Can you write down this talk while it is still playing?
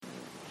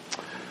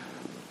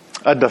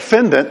A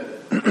defendant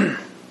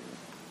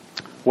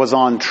was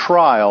on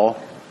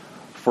trial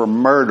for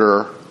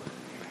murder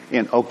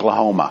in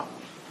Oklahoma.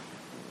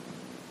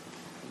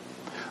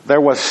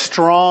 There was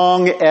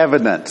strong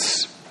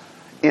evidence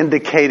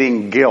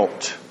indicating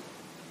guilt,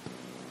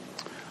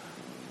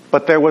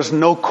 but there was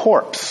no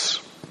corpse.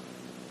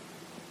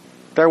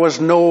 There was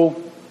no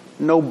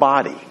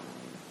body.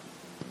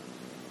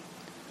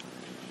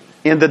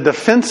 In the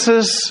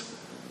defense's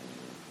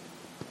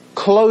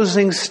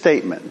closing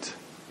statement,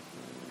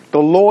 the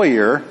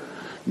lawyer,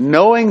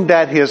 knowing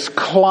that his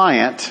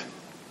client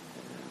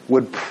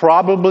would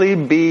probably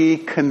be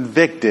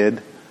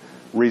convicted,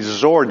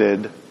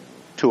 resorted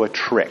to a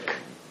trick.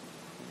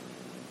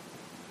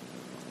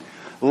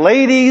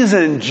 Ladies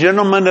and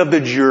gentlemen of the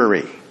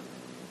jury,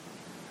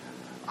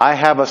 I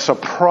have a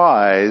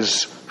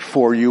surprise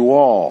for you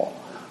all,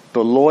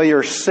 the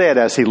lawyer said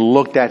as he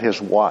looked at his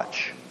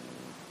watch.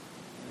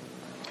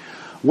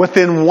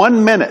 Within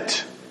 1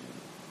 minute,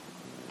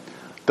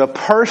 the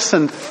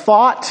person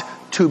thought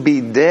to be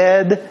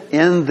dead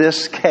in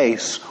this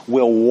case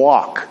will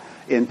walk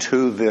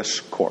into this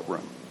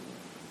courtroom.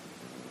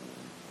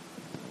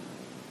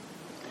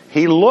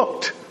 He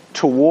looked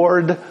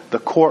toward the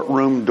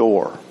courtroom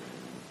door.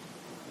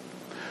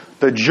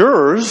 The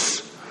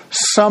jurors,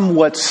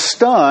 somewhat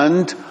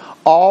stunned,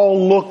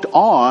 all looked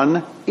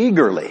on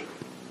eagerly.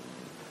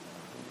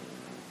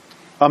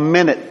 A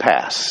minute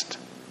passed.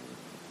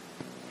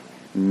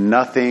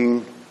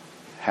 Nothing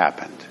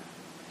happened.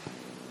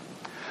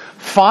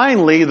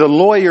 Finally, the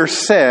lawyer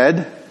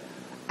said,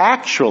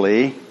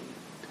 "Actually,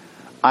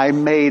 I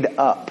made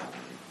up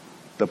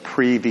the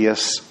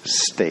previous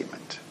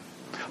statement.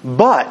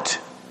 But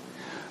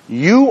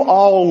you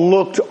all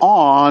looked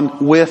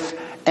on with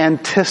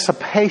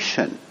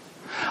anticipation.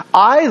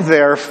 I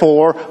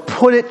therefore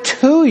put it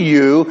to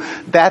you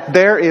that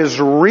there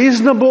is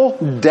reasonable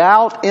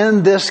doubt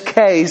in this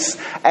case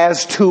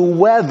as to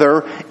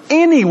whether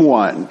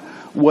anyone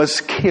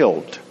was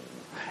killed,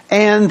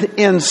 and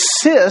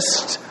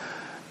insist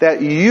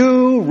that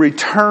you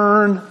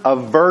return a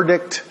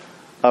verdict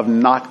of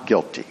not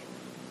guilty."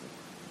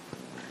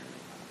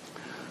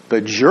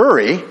 The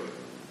jury,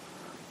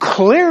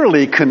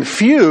 clearly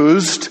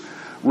confused,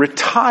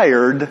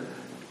 retired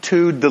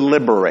to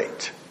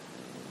deliberate.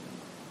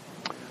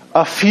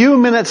 A few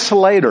minutes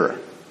later,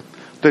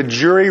 the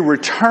jury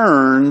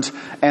returned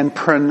and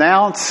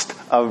pronounced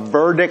a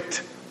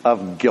verdict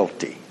of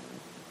guilty.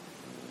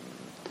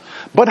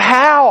 "But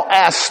how?"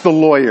 asked the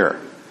lawyer.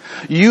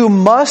 "You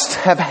must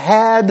have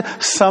had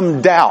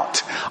some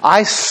doubt.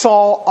 I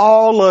saw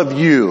all of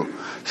you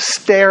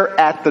stare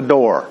at the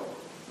door."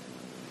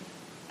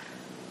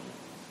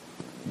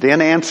 Then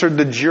answered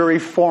the jury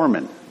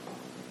foreman,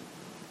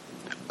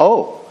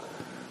 "Oh,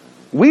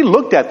 we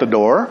looked at the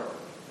door,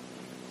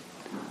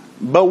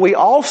 but we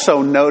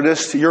also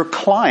noticed your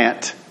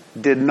client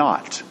did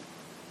not."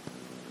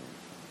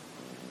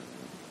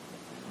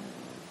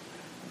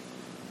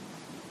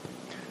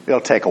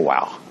 It'll take a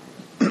while.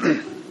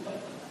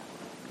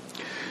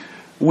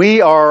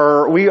 We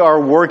are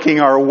working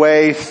our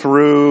way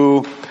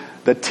through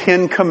the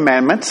 10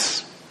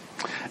 Commandments,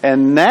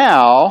 and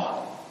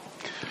now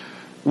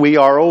we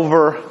are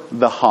over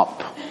the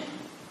hump.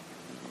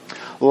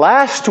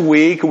 Last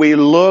week we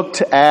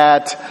looked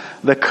at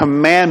the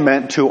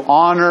commandment to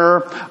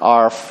honor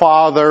our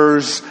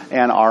fathers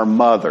and our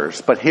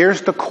mothers. But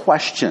here's the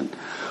question.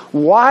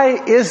 Why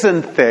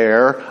isn't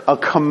there a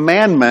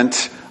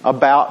commandment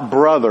about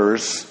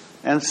brothers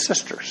and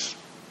sisters?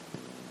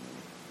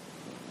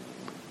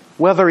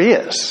 Well, there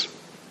is.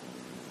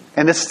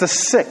 And it's the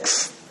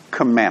 6th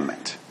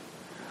commandment,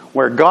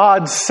 where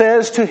God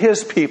says to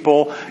His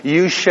people,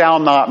 "You shall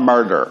not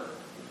murder."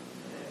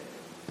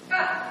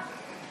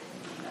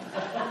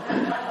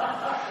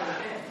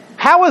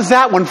 How is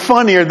that one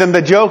funnier than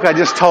the joke I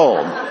just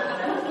told?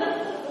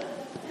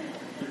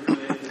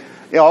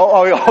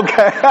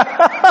 Okay.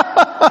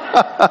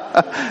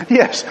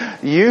 Yes,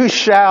 you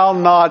shall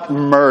not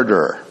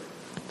murder.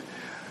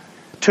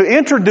 To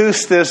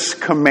introduce this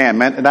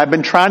commandment, and I've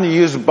been trying to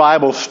use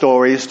Bible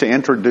stories to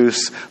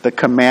introduce the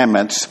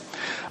commandments,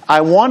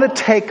 I want to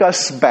take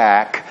us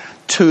back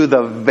to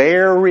the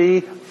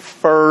very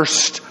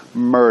first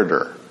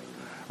murder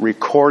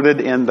recorded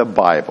in the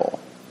Bible.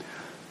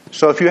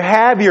 So if you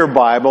have your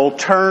Bible,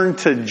 turn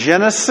to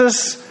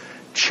Genesis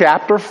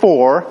chapter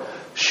 4.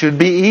 Should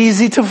be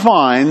easy to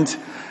find.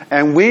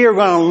 And we are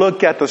going to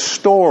look at the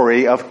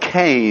story of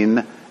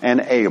Cain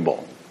and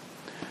Abel.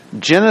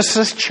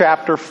 Genesis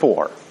chapter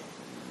 4.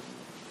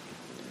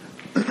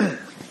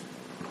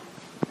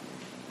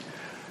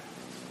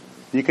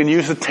 You can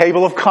use the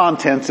table of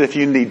contents if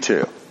you need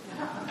to.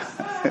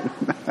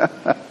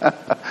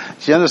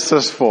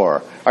 Genesis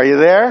 4. Are you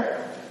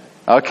there?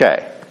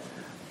 Okay.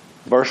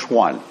 Verse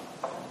 1.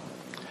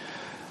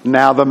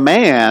 Now the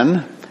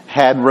man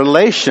had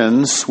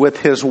relations with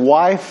his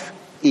wife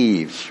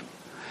Eve,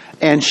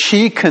 and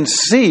she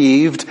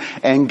conceived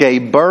and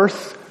gave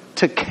birth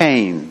to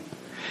Cain.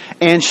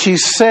 And she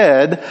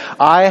said,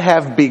 "I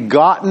have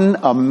begotten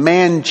a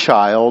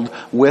man-child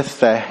with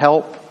the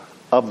help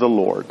of the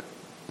Lord.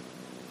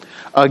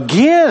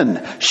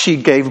 Again, she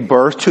gave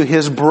birth to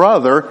his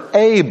brother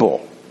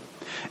Abel.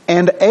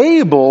 And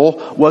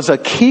Abel was a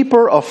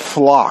keeper of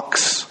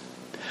flocks,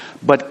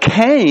 but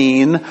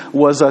Cain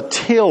was a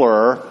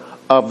tiller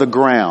of the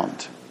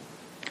ground.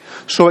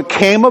 So it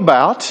came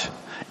about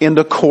in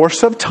the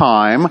course of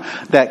time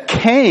that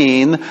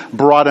Cain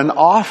brought an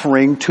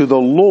offering to the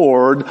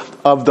Lord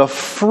of the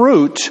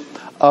fruit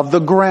of the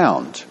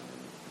ground.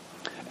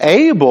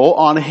 Abel,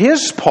 on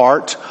his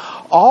part,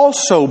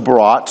 also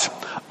brought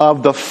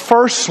of the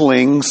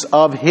firstlings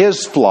of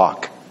his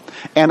flock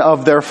and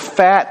of their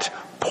fat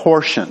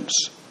portions.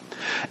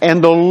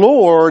 And the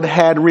Lord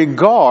had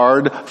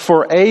regard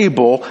for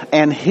Abel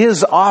and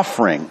his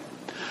offering,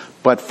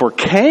 but for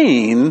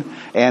Cain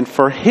and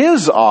for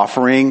his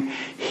offering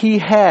he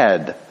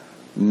had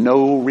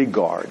no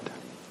regard.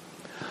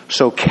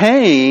 So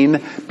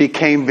Cain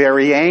became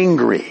very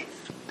angry,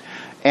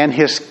 and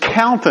his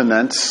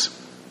countenance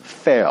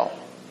fell.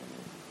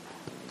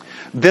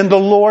 Then the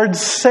Lord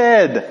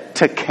said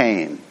to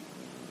Cain,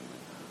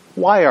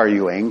 "Why are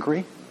you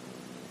angry?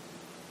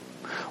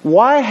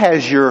 Why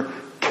has your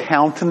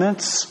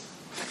countenance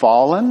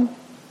fallen?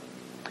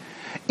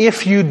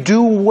 If you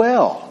do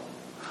well,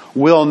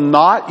 will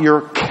not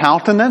your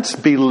countenance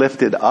be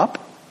lifted up?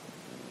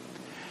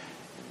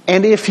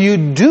 And if you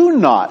do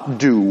not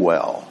do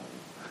well,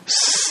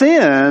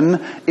 sin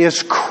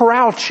is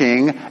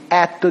crouching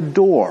at the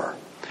door,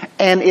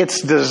 and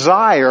its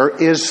desire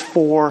is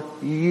for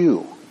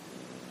you.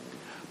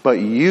 But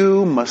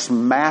you must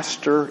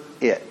master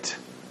it."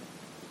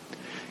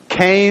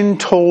 Cain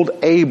told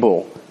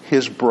Abel,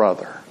 his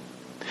brother.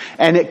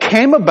 And it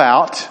came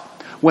about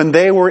when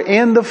they were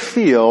in the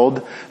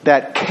field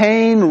that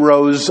Cain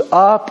rose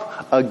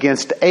up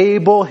against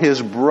Abel,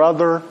 his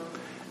brother,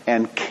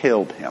 and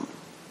killed him.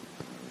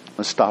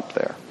 Let's stop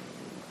there.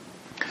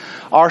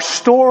 Our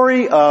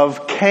story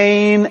of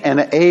Cain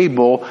and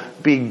Abel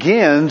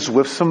begins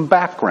with some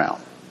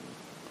background.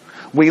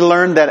 We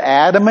learn that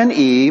Adam and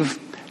Eve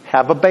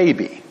have a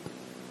baby,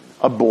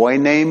 a boy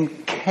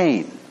named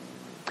Cain.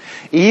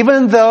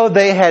 Even though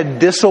they had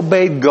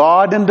disobeyed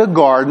God in the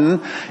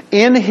garden,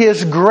 in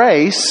His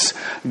grace,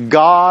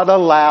 God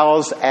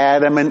allows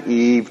Adam and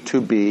Eve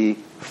to be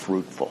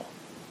fruitful.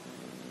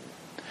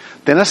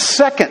 Then a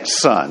second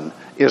son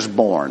is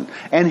born,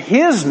 and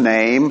his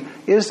name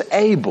is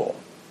Abel.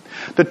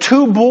 The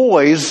two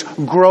boys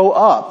grow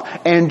up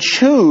and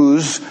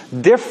choose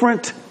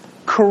different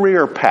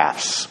career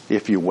paths,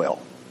 if you will.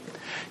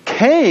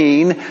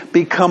 Cain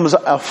becomes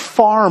a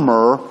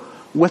farmer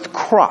with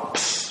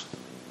crops,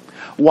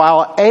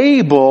 while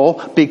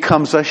Abel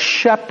becomes a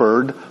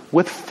shepherd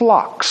with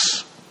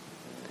flocks.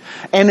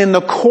 And in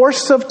the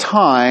course of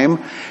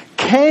time,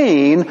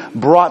 Cain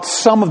brought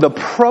some of the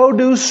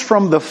produce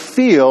from the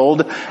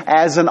field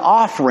as an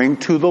offering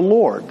to the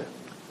Lord.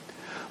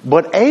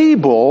 But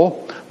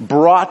Abel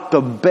brought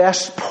the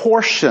best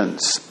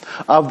portions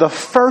of the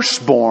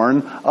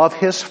firstborn of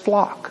his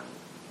flock.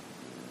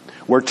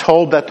 We're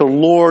told that the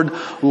Lord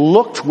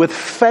looked with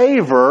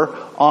favor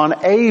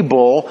on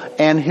Abel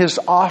and his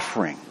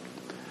offering.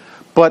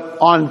 But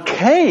on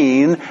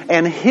Cain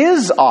and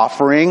his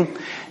offering,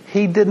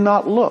 He did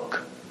not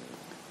look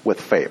with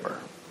favor.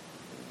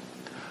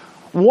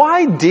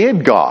 Why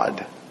did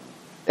God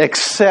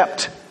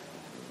accept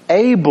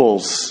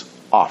Abel's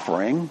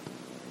offering,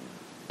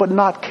 but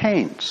not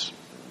Cain's?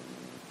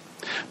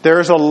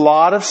 There's a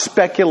lot of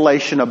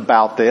speculation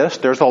about this.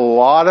 There's a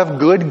lot of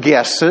good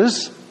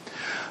guesses.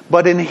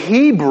 But in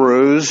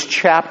Hebrews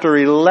chapter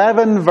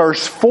 11,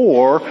 verse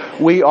 4,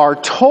 we are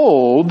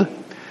told,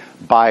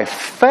 by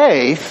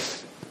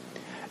faith,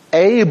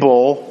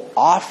 Abel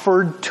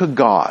offered to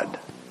God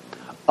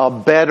a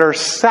better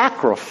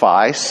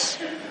sacrifice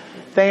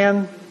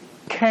than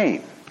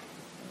Cain.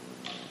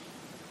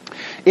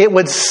 It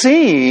would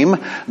seem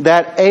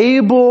that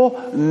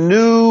Abel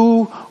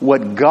knew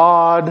what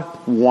God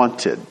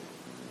wanted.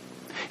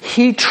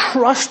 He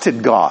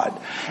trusted God,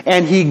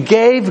 and he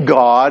gave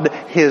God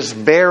his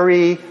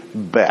very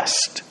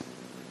best.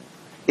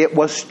 It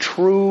was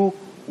true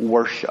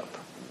worship.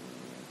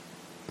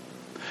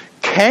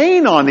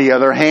 Cain, on the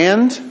other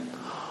hand,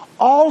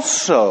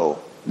 also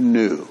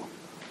knew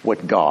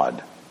what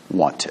God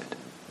wanted.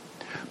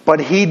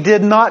 But he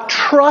did not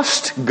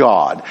trust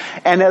God,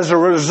 and as a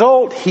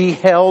result, he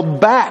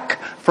held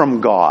back from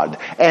God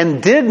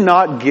and did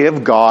not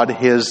give God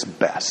his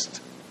best.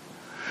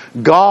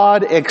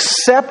 God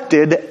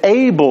accepted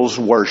Abel's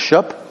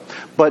worship,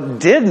 but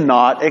did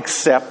not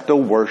accept the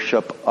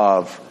worship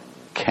of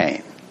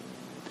Cain.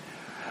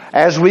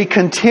 As we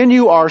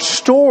continue our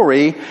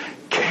story,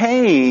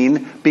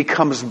 Cain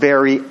becomes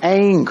very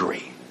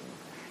angry.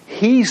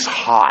 He's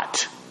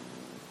hot.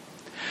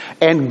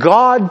 And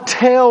God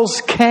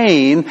tells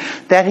Cain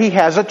that he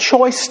has a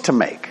choice to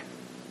make.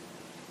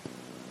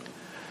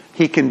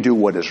 He can do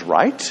what is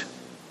right,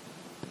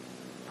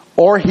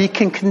 or he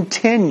can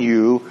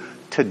continue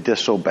to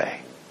disobey.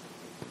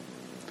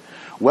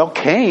 Well,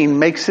 Cain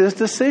makes his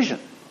decision.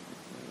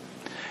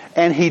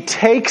 And he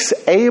takes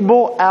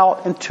Abel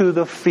out into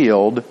the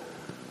field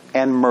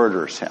and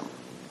murders him.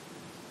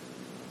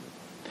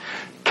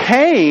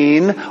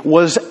 Cain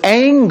was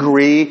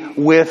angry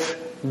with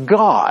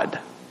God.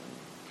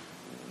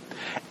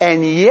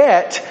 And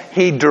yet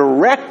he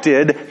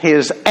directed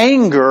his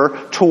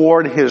anger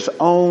toward his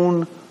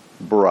own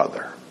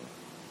brother.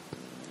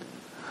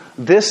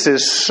 This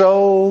is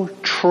so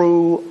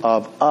true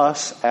of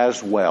us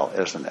as well,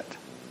 isn't it?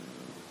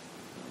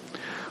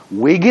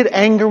 We get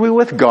angry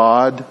with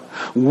God.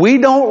 We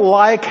don't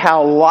like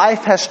how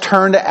life has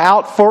turned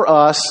out for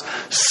us.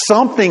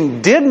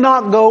 Something did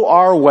not go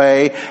our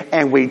way,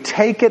 and we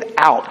take it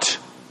out.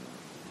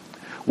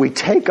 We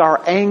take our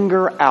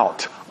anger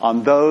out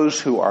on those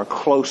who are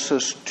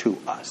closest to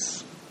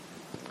us.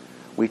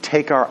 We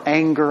take our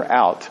anger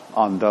out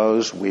on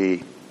those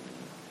we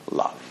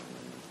love.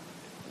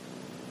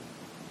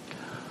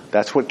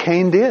 That's what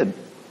Cain did.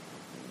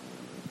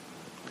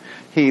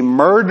 He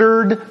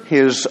murdered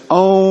his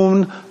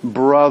own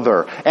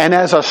brother. And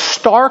as a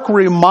stark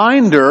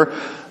reminder,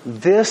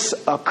 this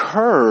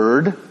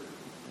occurred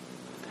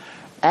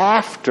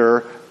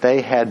after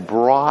they had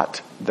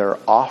brought their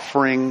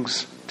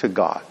offerings to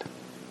God.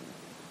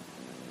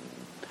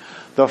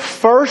 The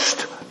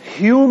first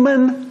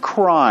human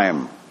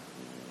crime,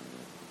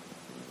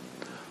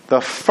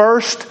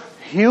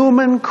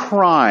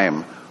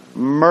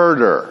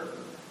 murder,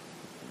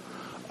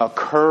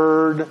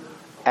 occurred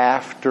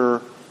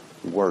after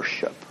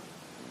worship.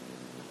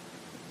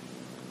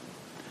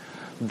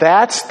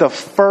 That's the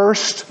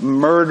first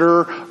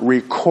murder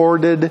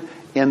recorded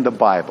in the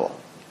Bible.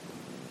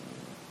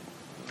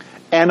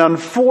 And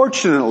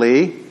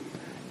unfortunately,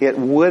 it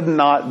would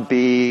not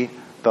be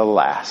the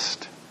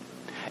last.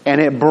 And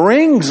it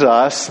brings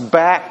us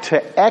back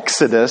to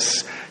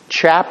Exodus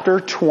chapter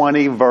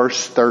 20,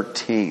 verse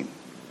 13.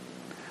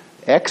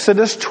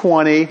 Exodus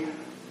 20,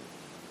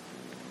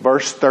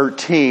 verse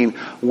 13,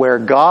 where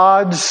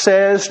God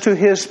says to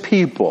His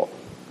people,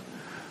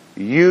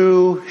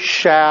 "You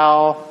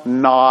shall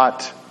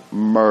not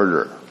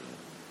murder."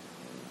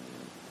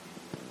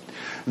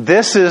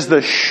 This is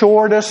the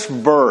shortest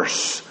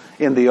verse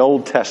in the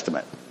Old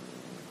Testament.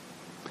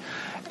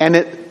 And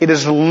it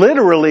is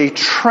literally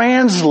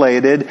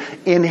translated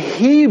in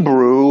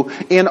Hebrew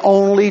in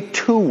only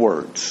 2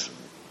 words.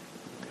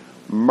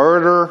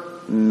 Murder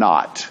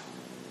not.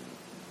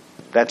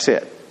 That's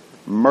it.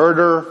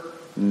 Murder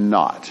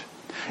not.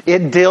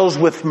 It deals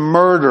with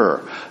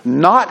murder,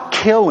 not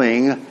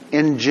killing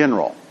in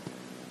general.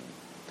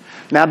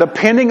 Now,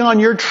 depending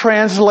on your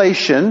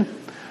translation,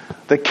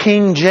 the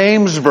King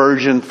James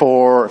Version,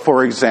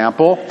 for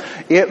example,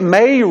 it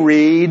may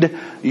read,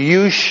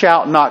 "You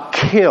shall not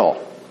kill."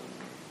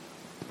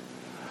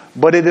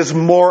 But it is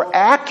more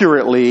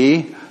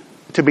accurately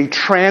to be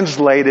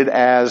translated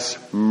as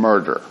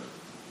murder.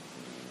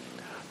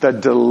 The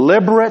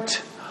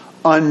deliberate,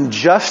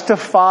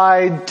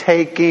 unjustified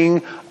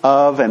taking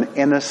of an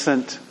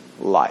innocent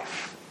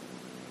life.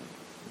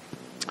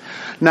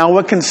 Now,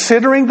 when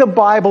considering the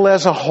Bible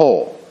as a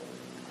whole,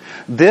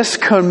 this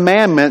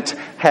commandment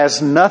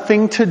has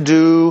nothing to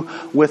do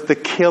with the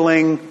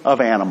killing of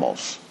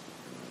animals.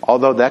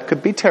 Although that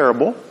could be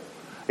terrible,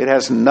 it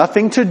has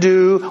nothing to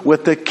do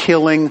with the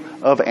killing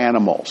of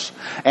animals.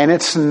 And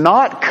it's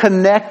not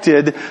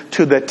connected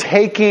to the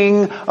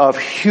taking of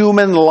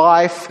human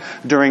life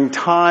during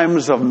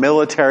times of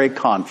military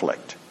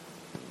conflict.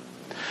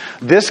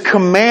 This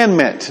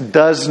commandment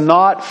does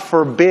not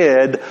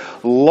forbid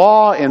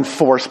law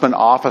enforcement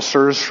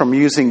officers from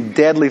using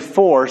deadly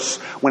force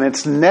when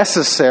it's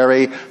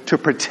necessary to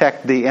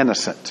protect the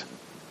innocent.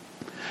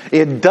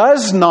 It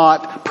does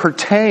not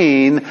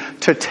pertain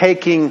to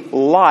taking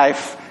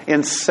life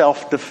in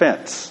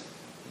self-defense.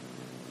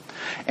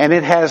 And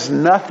it has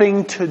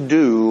nothing to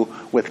do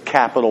with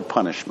capital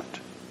punishment.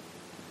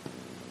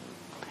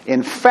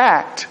 In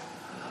fact,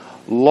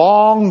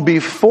 long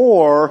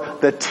before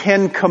the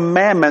 10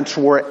 Commandments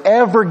were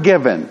ever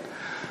given,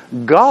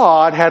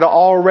 God had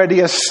already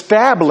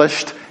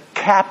established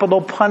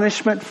capital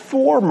punishment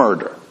for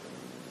murder.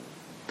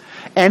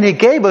 And He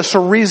gave us a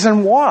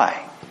reason why.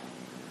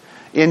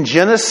 In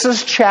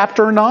Genesis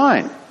chapter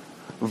 9,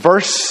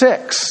 verse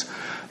 6,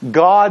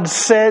 God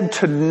said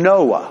to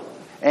Noah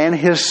and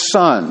his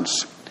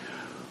sons,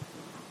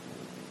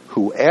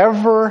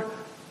 "Whoever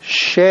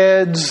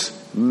sheds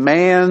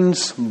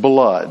man's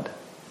blood,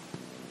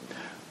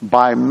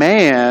 by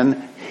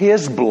man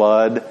his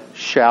blood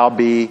shall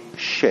be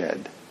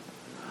shed.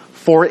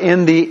 For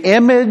in the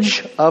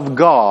image of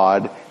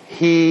God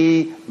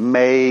He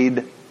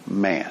made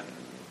man."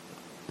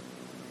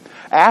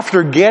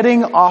 After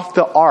getting off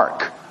the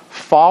ark,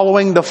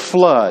 following the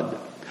flood,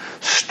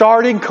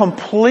 starting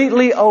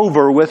completely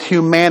over with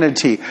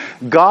humanity,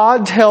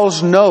 God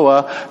tells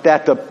Noah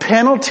that the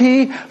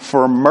penalty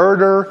for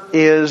murder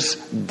is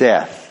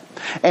death.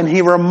 And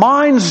He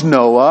reminds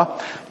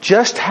Noah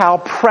just how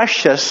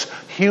precious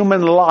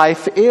human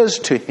life is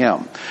to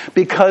him,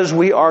 because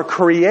we are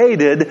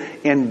created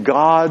in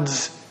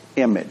God's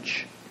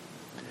image.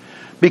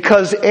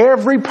 Because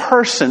every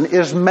person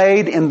is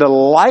made in the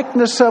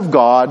likeness of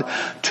God.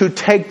 To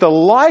take the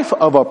life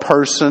of a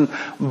person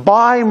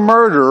by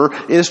murder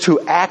is to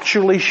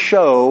actually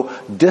show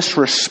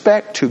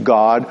disrespect to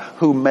God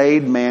who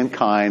made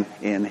mankind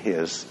in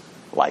His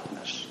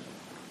likeness.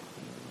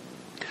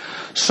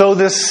 So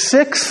the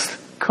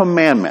sixth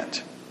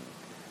commandment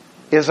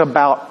is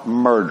about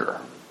murder.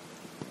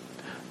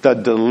 The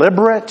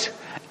deliberate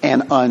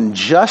and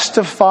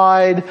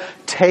unjustified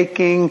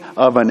taking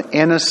of an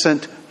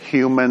innocent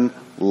human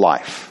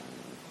life.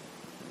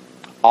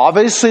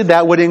 Obviously,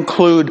 that would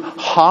include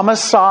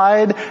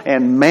homicide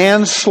and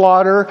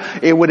manslaughter.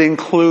 It would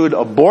include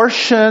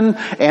abortion.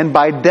 And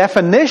by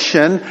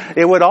definition,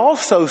 it would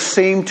also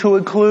seem to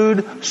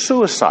include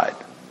suicide,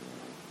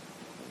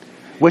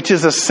 which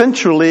is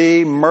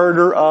essentially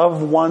murder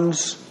of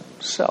one's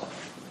self.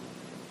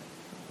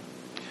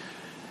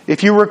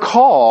 If you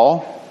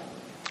recall,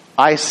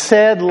 I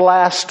said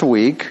last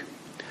week,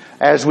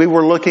 as we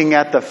were looking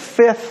at the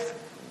fifth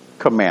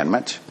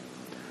commandment,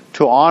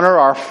 to honor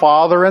our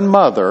father and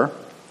mother,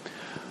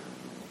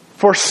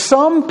 for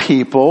some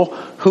people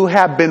who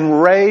have been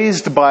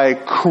raised by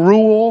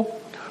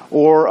cruel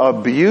or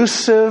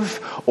abusive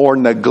or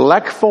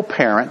neglectful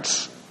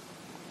parents,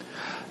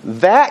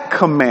 that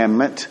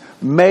commandment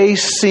may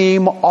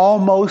seem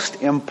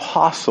almost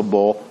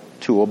impossible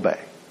to obey.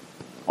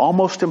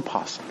 Almost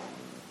impossible.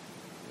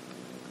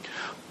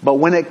 But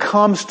when it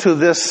comes to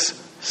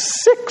this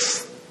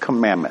sixth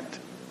commandment,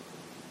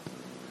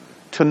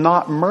 to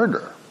not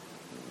murder,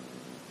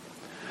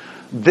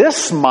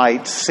 this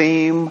might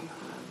seem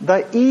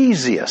the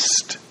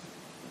easiest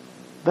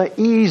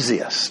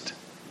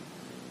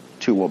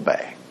to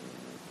obey.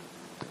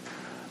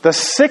 The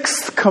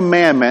sixth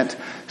commandment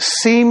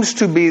seems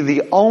to be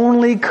the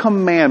only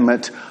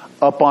commandment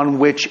upon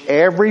which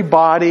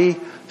everybody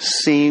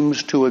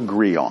seems to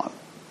agree on.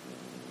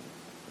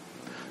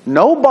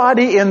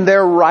 Nobody in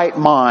their right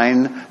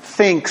mind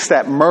thinks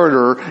that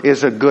murder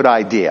is a good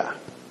idea.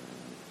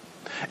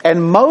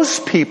 And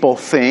most people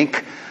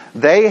think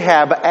they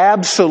have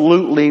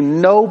absolutely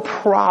no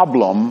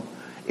problem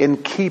in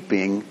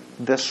keeping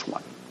this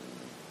one.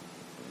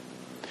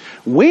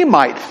 We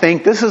might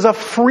think this is a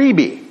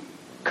freebie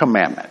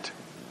commandment.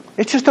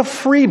 It's just a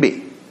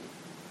freebie.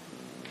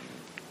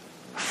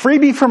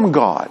 Freebie from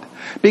God.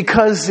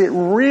 Because it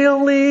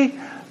really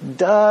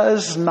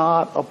does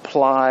not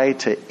apply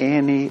to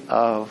any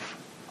of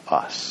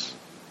us.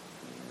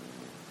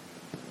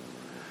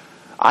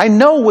 I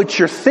know what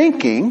you're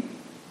thinking,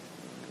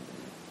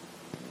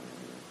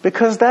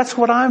 because that's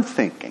what I'm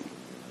thinking.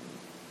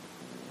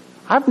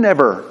 I've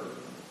never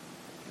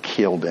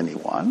killed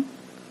anyone.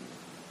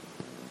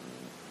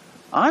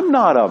 I'm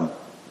not a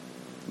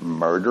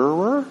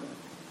murderer.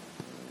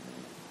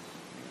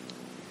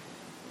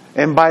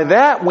 And by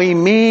that we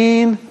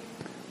mean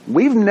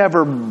we've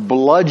never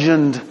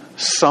bludgeoned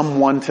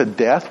someone to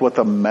death with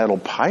a metal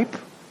pipe.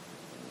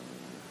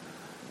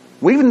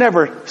 We've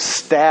never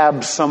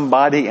stabbed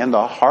somebody in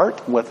the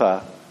heart with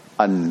a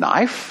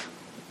knife.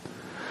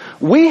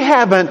 We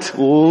haven't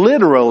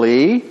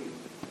literally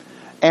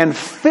and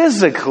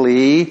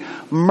physically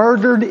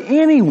murdered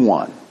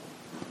anyone.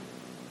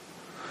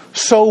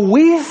 So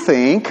we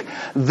think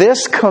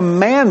this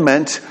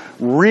commandment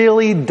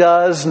really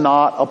does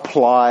not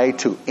apply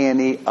to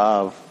any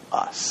of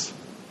us.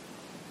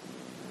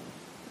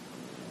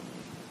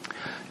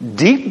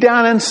 Deep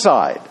down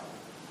inside,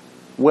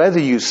 whether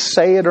you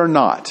say it or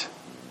not,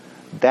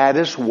 that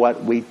is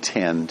what we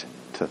tend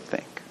to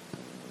think.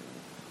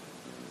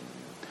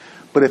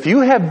 But if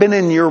you have been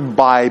in your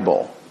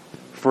Bible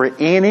for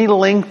any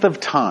length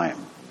of time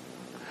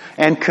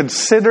and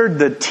considered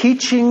the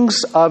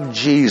teachings of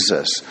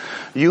Jesus,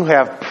 you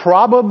have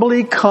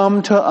probably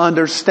come to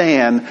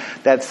understand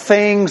that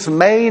things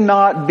may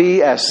not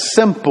be as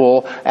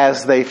simple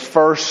as they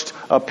first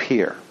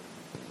appear.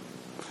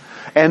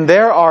 And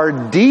there are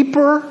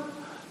deeper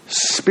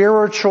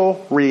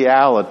spiritual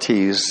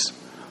realities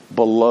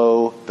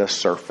below the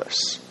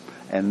surface.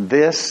 And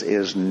this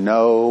is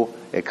no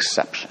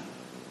exception.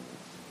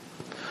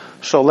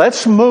 So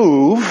let's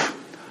move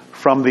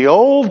from the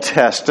Old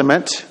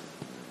Testament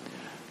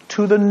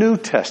to the New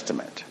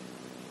Testament,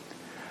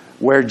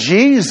 where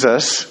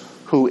Jesus,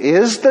 who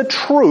is the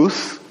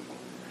truth,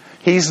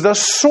 He's the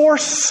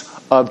source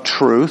of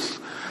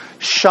truth,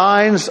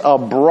 shines a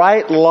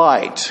bright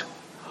light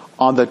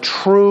on the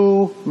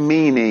true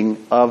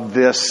meaning of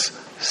this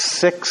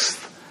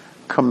sixth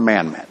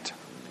commandment.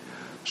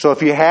 So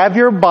if you have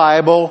your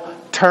Bible,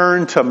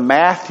 turn to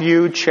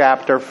Matthew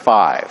chapter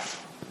 5.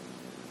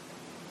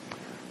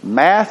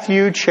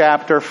 Matthew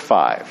chapter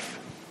 5.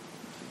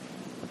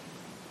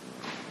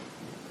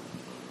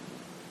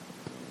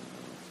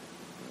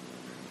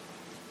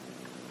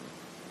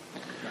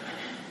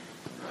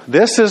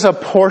 This is a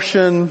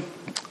portion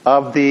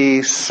of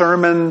the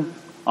Sermon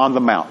on the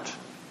Mount,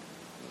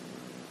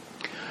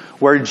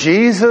 where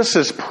Jesus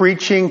is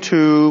preaching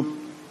to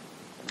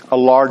a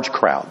large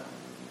crowd.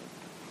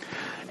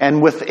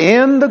 And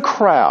within the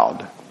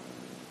crowd,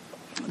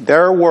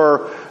 there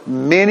were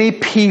many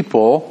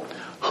people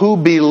who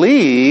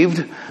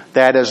believed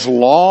that as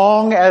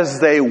long as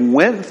they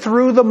went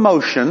through the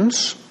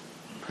motions,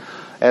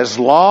 as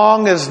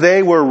long as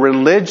they were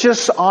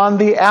religious on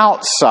the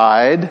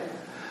outside,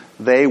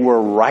 they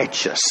were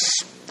righteous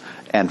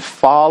and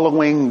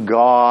following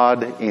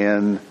God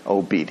in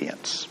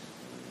obedience.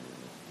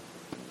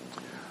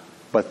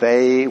 But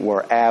they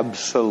were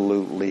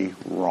absolutely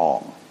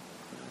wrong,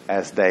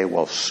 as they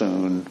will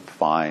soon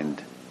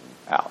find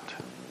out.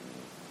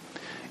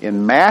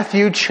 In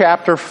Matthew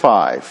chapter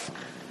 5,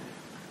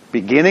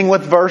 beginning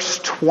with verse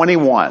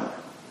 21,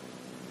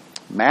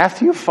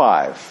 Matthew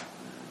 5,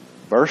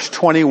 verse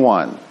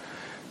 21,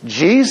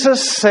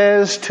 Jesus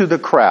says to the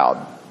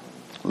crowd,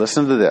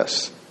 listen to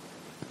this,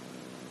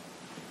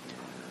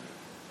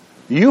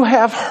 "You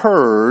have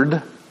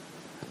heard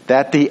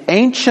that the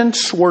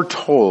ancients were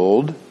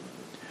told,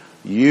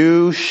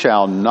 'You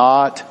shall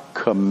not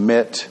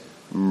commit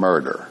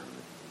murder.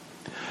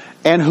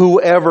 And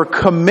whoever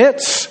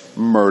commits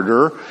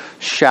murder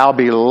shall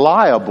be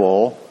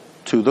liable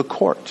to the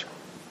court.'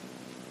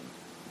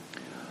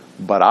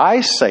 But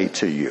I say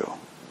to you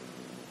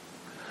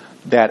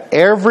that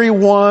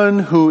everyone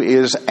who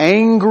is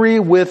angry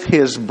with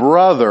his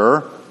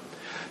brother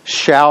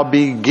shall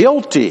be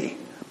guilty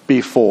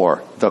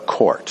before the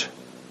court.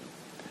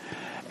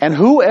 And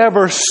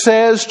whoever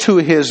says to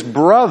his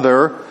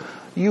brother,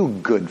 'You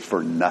good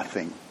for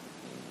nothing,'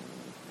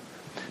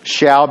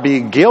 shall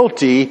be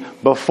guilty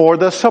before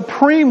the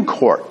Supreme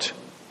Court.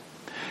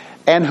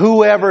 And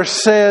whoever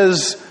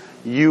says,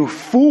 'You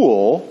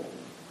fool,'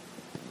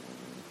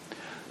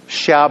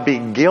 shall be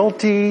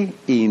guilty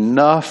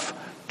enough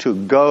to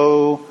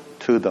go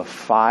to the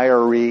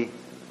fiery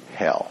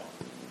hell."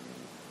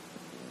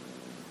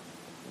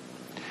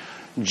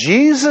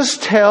 Jesus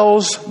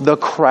tells the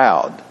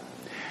crowd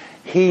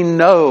he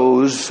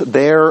knows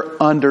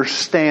their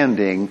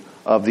understanding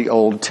of the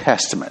Old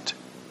Testament,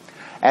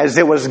 as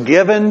it was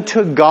given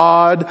to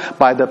God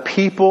by the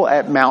people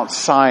at Mount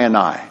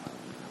Sinai,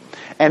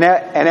 and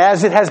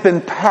as it has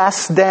been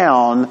passed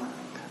down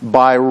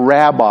by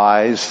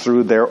rabbis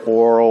through their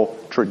oral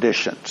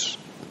traditions.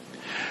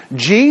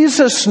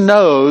 Jesus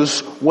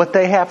knows what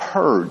they have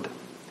heard.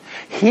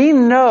 He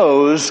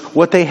knows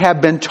what they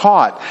have been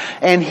taught.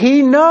 And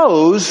he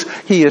knows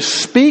he is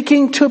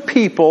speaking to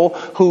people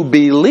who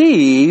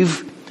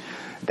believe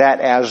that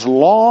as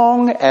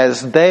long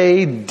as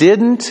they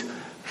didn't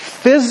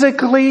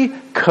physically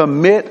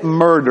commit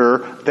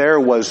murder, there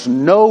was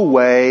no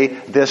way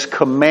this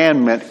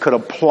commandment could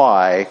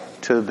apply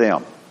to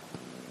them.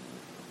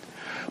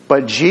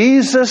 But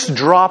Jesus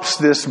drops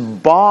this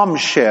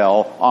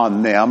bombshell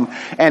on them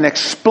and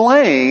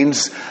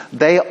explains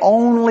they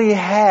only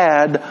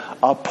had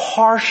a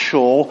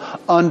partial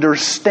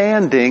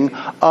understanding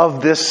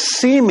of this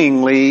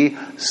seemingly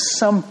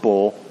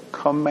simple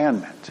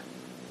commandment.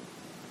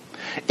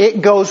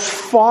 It goes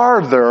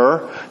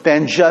farther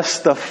than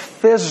just the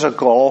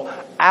physical,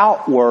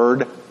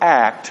 outward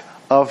act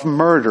of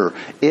murder.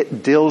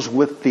 It deals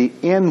with the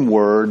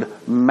inward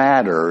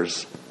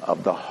matters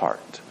of the heart.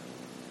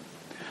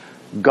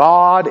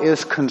 God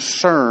is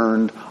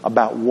concerned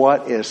about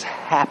what is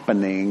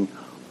happening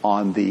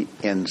on the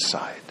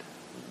inside.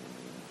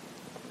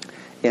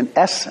 In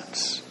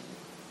essence,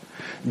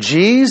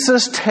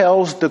 Jesus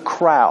tells the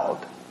crowd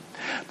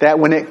that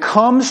when it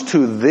comes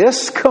to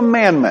this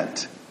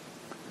commandment,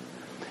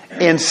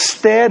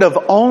 instead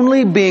of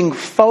only being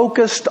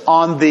focused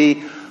on the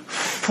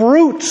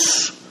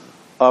fruits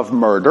of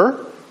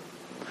murder,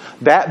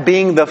 that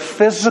being the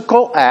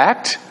physical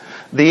act,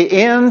 the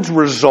end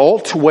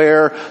result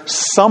where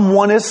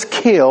someone is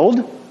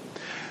killed,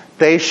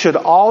 they should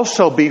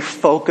also be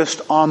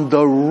focused on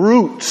the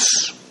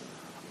roots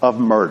of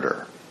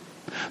murder,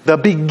 the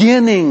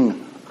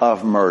beginning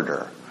of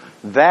murder,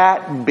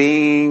 that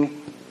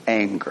being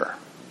anger.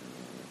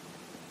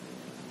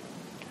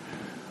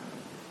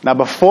 Now,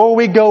 before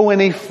we go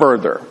any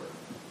further,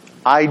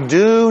 I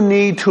do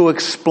need to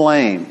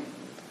explain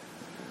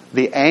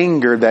the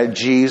anger that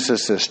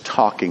Jesus is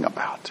talking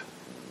about.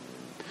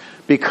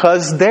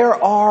 Because there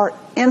are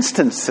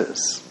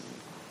instances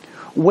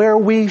where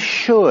we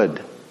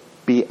should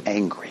be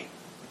angry.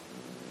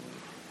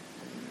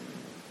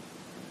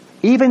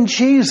 Even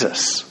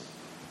Jesus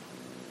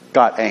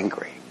got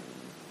angry.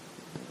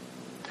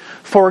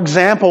 For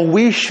example,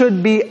 we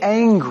should be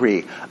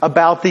angry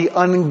about the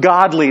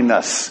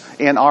ungodliness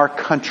in our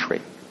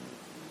country.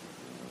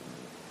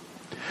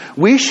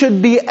 We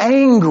should be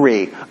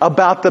angry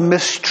about the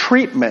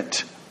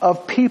mistreatment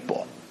of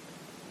people.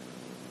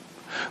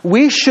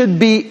 We should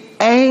be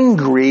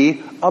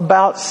angry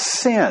about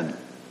sin.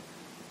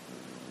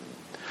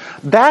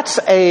 That's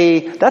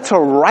a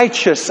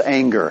righteous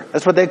anger.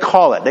 That's what they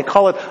call it. They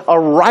call it a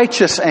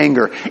righteous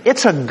anger.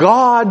 It's a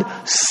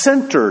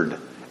God-centered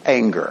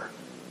anger.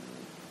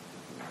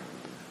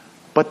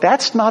 But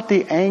that's not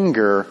the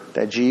anger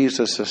that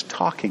Jesus is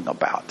talking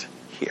about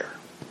here.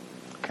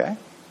 Okay?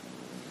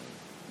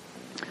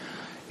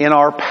 In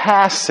our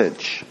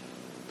passage,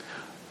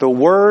 the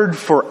word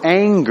for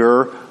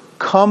anger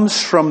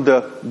comes from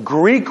the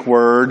Greek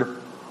word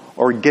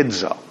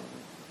orgidzo.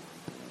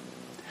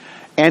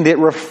 And it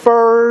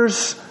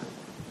refers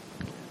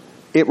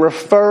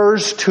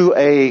to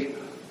a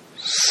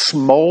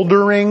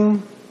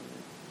smoldering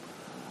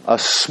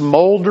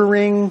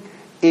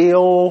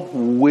ill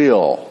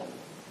will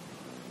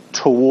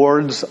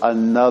towards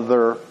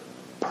another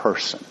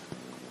person.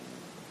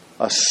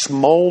 A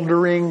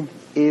smoldering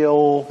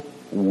ill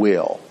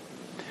will.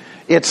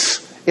 It's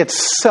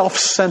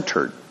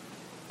self-centered.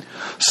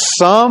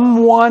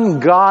 Someone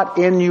got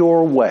in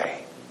your way.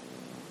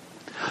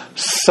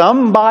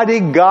 Somebody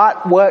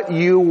got what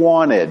you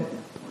wanted.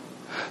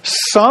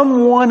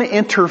 Someone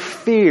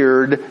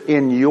interfered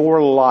in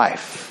your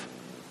life.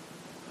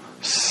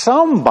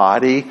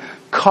 Somebody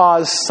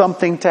caused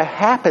something to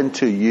happen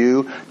to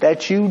you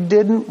that you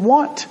didn't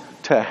want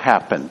to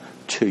happen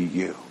to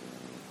you.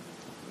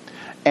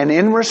 And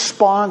in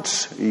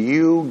response,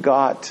 you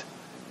got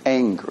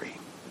angry.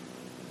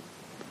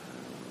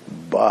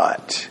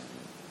 But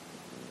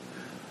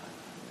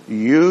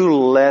you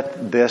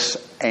let this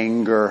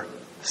anger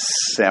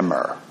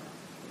simmer.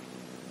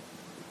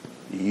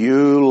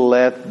 You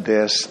let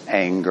this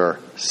anger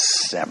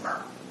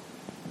simmer.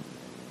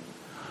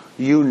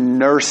 You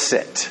nurse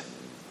it.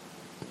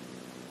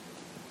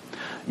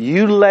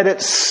 You let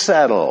it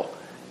settle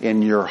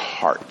in your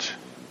heart.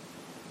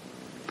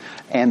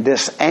 And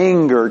this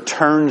anger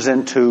turns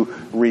into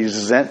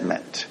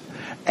resentment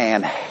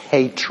and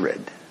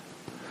hatred.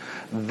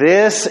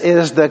 This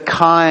is the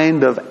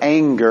kind of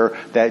anger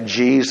that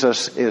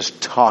Jesus is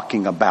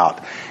talking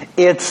about.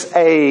 It's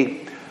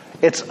a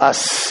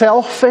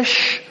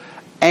selfish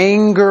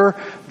anger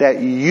that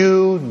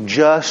you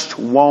just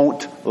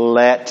won't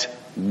let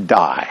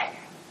die.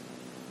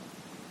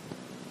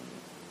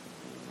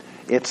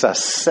 It's a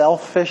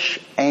selfish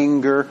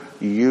anger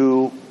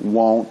you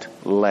won't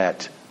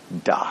let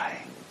die.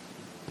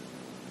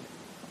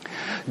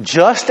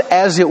 Just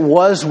as it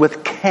was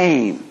with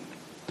Cain,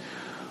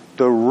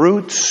 the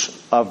roots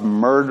of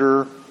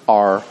murder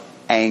are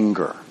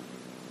anger.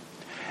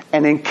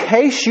 And in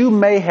case you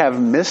may have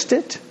missed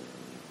it,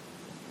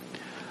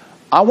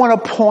 I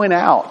want to point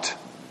out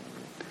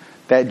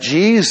that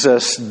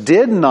Jesus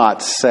did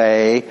not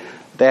say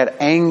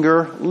that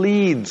anger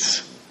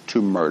leads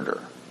to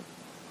murder.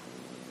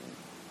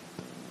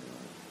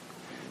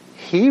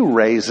 He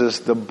raises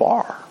the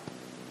bar.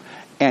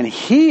 And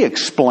he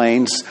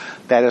explains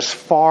that as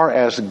far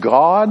as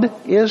God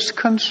is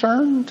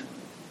concerned,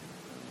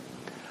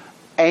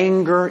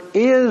 anger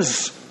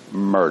is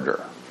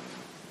murder.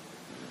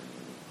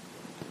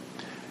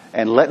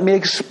 And let me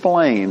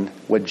explain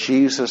what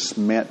Jesus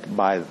meant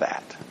by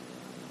that.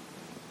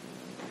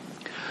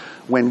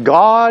 When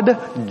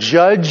God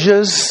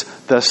judges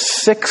the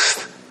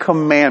sixth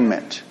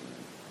commandment,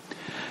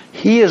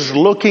 He is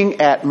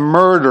looking at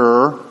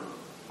murder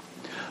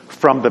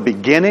from the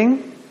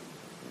beginning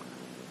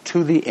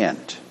to the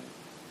end.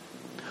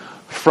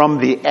 From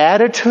the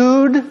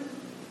attitude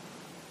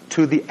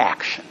to the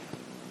action.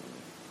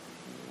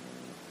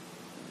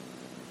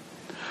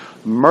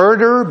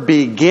 Murder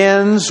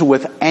begins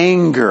with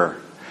anger,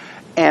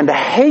 and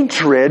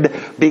hatred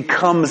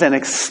becomes an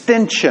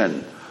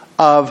extension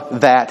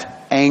of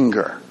that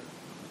anger,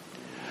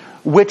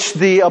 which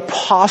the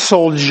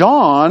Apostle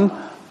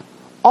John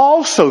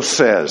also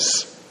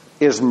says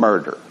is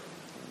murder.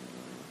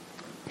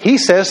 He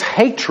says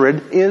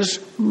hatred is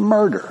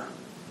murder,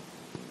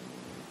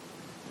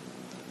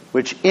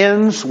 which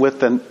ends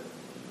with an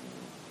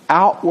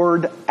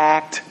outward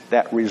act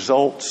that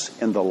results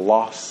in the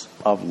loss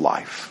of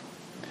life.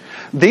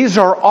 These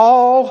are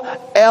all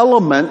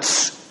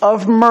elements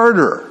of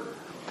murder.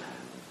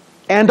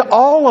 And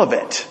all of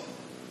it,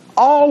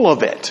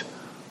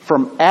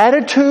 from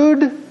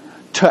attitude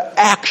to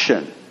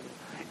action,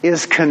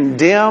 is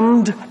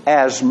condemned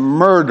as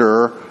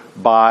murder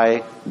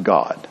by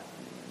God.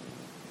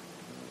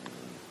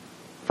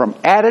 From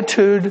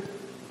attitude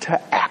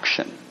to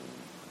action,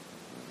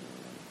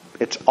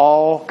 it's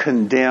all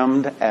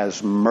condemned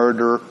as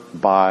murder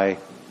by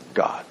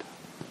God.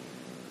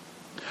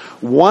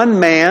 One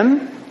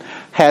man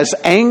has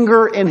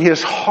anger in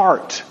his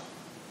heart,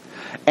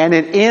 and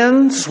it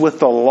ends with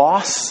the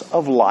loss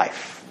of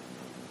life.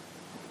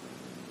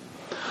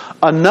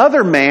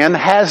 Another man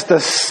has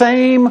the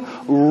same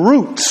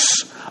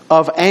roots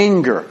of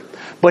anger,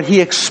 but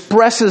he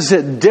expresses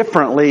it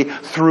differently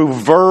through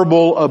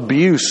verbal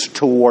abuse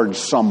towards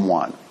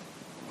someone.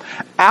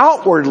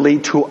 Outwardly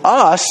to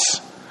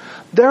us,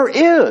 there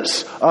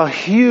is a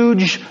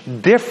huge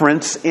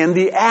difference in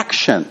the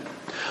action.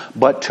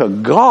 But to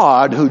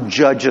God, who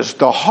judges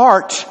the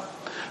heart,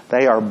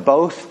 they are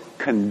both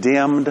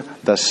condemned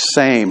the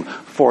same,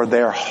 for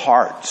their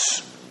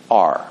hearts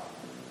are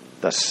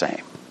the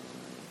same.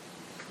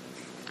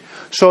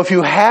 So if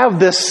you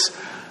have this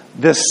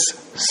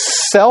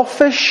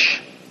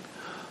selfish,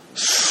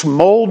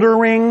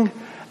 smoldering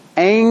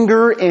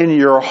anger in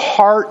your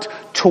heart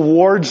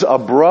towards a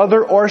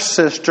brother or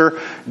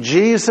sister,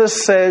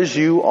 Jesus says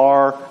you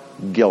are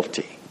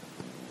guilty.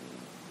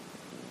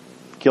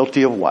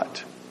 Guilty of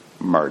what?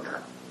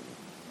 Murder.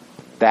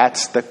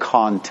 That's the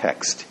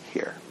context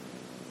here.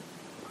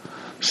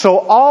 So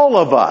all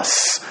of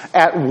us,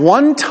 at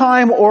one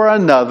time or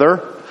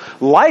another,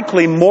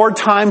 likely more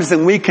times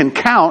than we can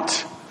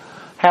count,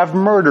 have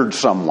murdered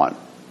someone.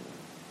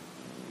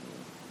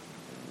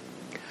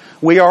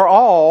 We are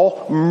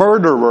all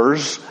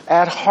murderers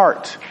at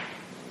heart.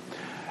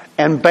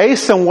 And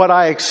based on what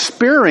I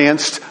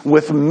experienced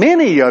with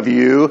many of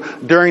you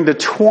during the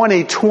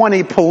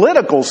 2020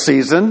 political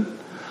season,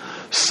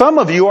 some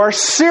of you are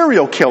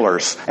serial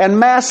killers and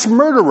mass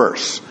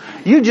murderers.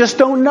 You just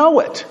don't know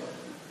it.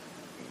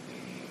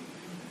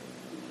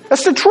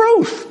 That's the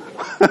truth.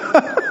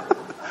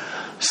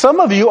 Some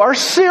of you are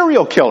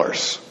serial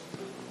killers.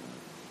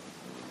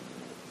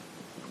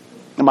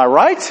 Am I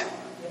right?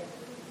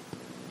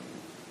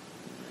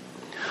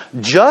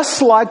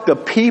 Just like the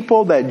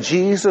people that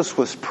Jesus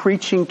was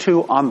preaching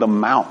to on the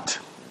Mount,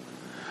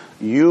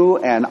 you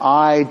and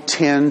I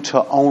tend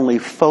to only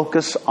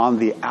focus on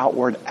the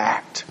outward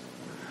act,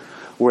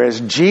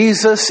 whereas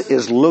Jesus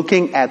is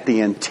looking at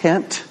the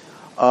intent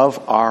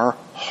of our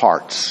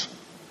hearts.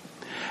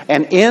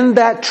 And in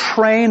that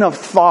train of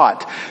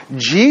thought,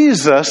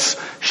 Jesus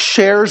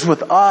shares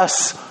with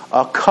us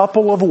a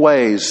couple of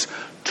ways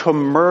to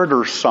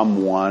murder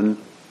someone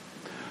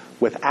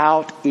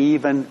without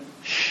even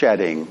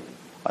shedding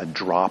a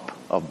drop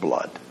of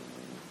blood.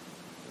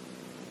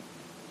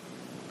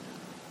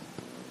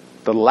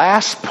 The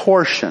last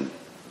portion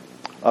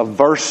of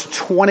verse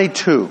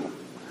 22,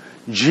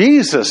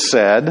 Jesus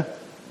said,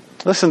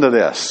 listen to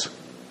this.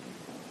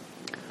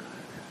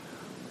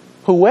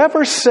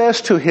 Whoever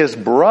says to his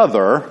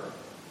brother,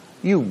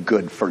 "You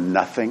good for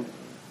nothing,"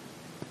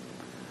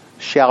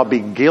 shall be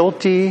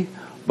guilty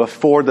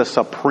before the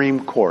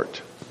Supreme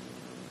Court.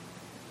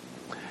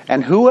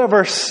 And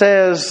whoever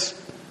says,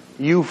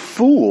 "You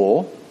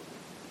fool,"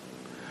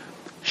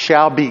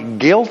 shall be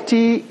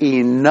guilty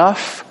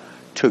enough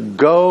to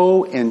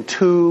go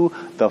into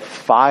the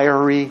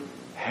fiery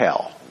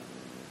hell.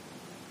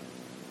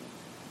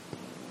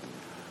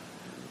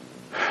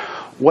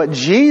 What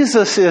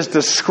Jesus is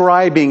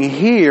describing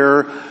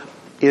here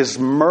is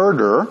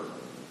murder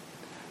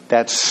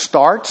that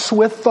starts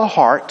with the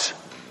heart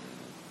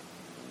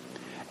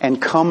and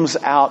comes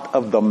out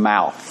of the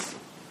mouth,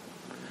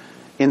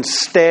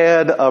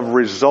 instead of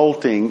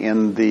resulting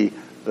in the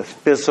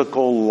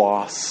physical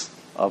loss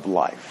of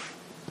life.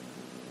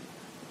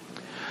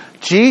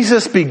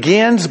 Jesus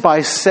begins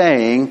by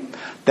saying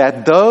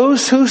that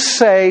those who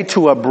say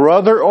to a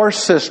brother or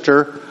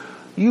sister,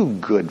 "You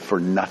good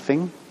for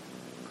nothing,"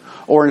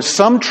 or in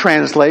some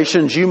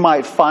translations you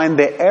might find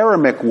the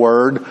Aramaic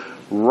word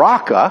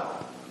raka,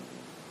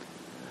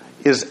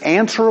 is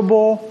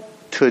answerable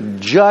to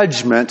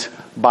judgment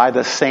by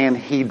the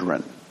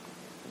Sanhedrin,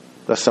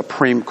 the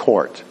Supreme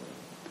Court.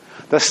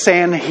 The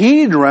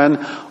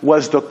Sanhedrin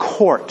was the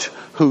court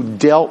who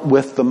dealt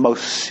with the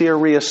most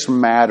serious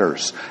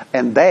matters,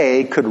 and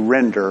they could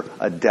render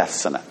a death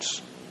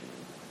sentence.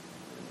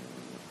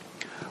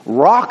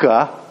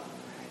 Raka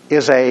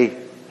is a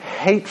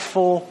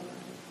hateful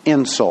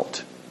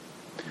insult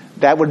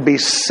that would be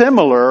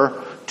similar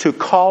to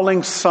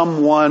calling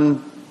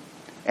someone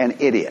an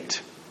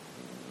idiot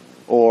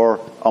or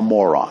a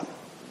moron.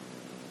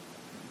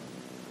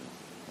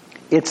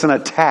 It's an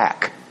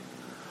attack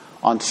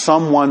on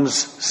someone's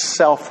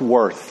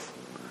self-worth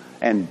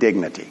and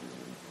dignity.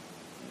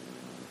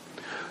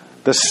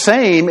 The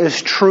same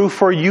is true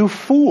for "you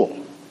fool."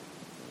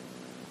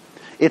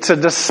 It's a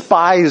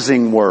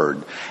despising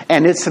word,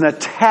 and it's an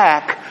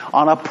attack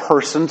on a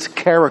person's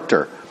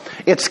character.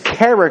 It's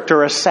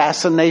character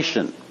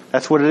assassination.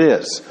 That's what it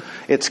is.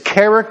 It's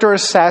character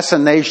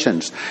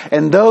assassinations.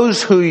 And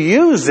those who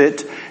use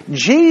it,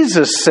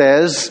 Jesus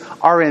says,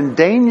 are in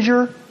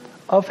danger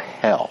of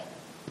hell.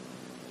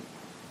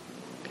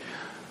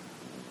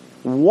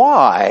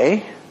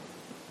 Why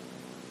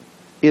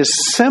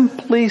is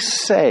simply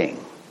saying,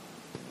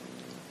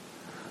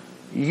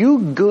 "You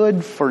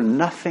good for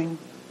nothing,"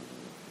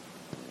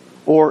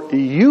 or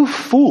 "You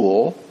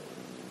fool,"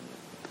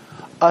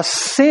 a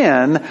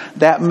sin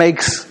that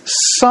makes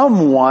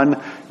someone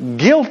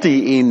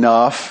guilty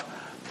enough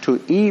to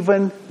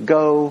even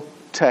go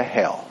to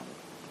hell?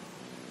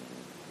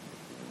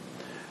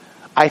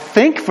 I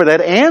think for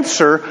that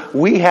answer,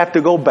 we have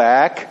to go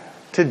back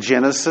to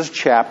Genesis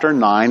chapter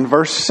 9,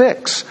 verse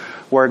 6,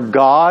 where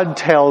God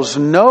tells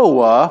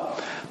Noah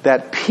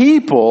that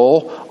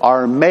people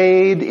are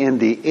made in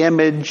the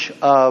image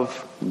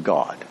of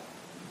God.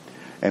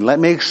 And let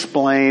me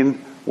explain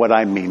what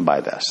I mean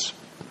by this.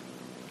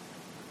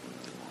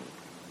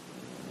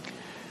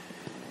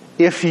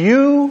 If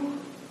you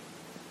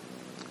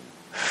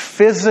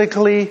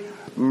physically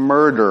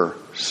murder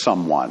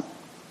someone,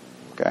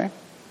 okay?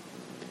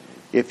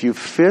 If you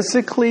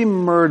physically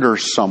murder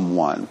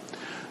someone,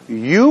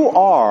 you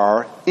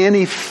are, in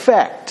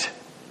effect,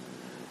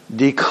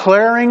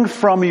 declaring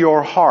from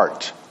your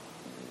heart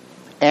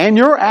and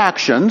your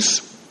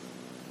actions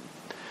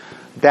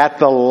that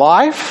the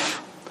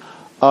life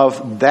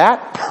of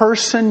that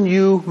person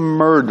you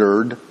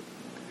murdered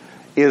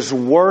is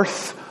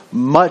worth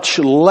much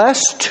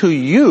less to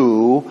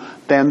you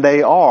than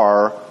they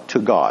are to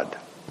God.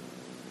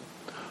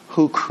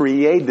 who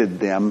created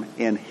them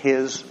in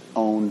His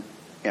own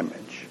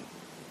image.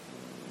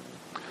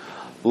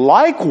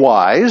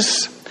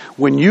 Likewise,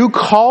 when you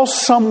call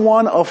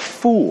someone a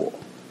fool,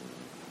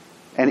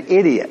 an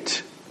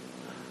idiot,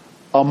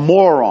 a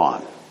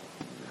moron,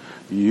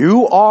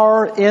 you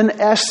are in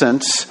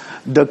essence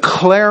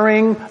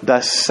declaring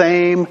the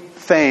same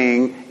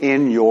thing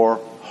in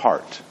your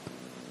heart.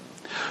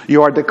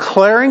 You are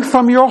declaring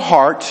from your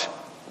heart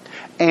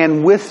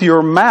and with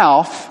your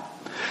mouth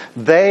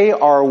they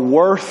are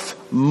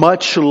worth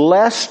much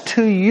less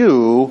to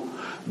you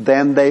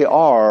than they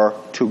are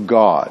to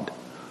God,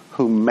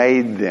 who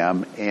made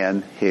them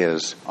in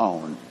His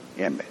own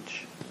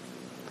image.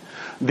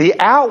 The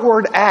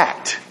outward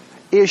act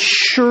is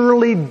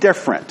surely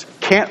different.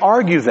 Can't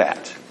argue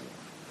that.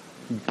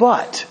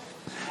 But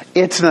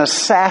it's an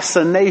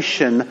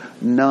assassination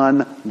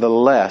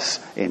nonetheless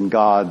in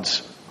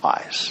God's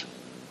eyes.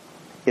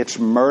 It's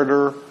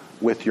murder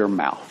with your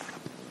mouth.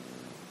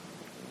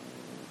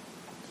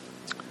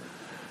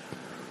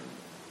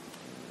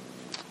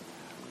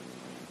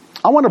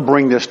 I want to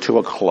bring this to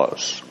a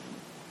close.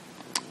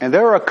 And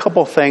there are a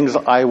couple things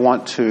I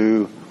want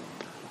to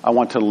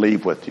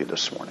leave with you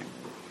this morning.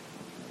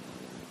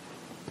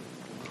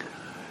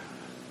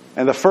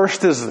 And the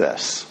first is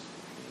this.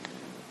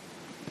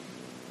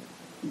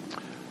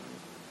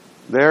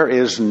 There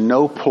is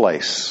no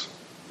place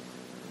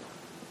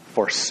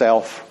for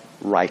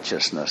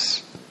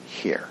self-righteousness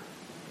here.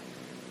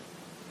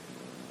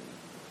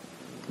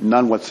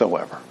 None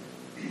whatsoever.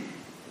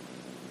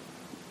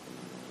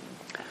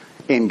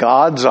 In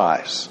God's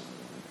eyes,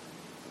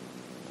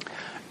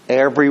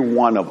 every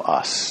one of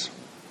us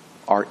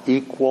are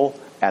equal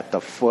at the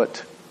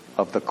foot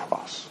of the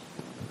cross.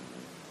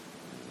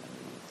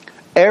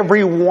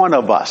 Every one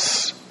of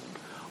us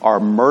are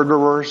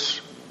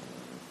murderers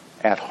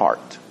at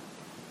heart.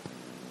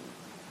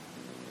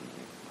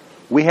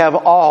 We have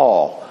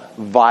all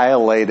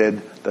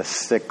violated the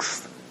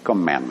sixth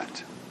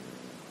commandment.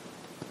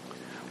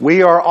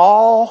 We are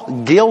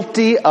all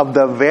guilty of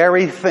the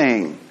very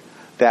thing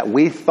that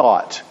we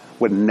thought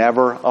would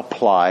never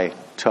apply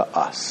to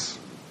us.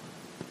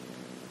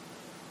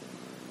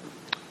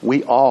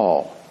 We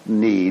all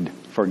need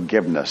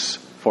forgiveness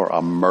for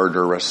a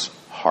murderous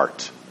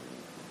heart.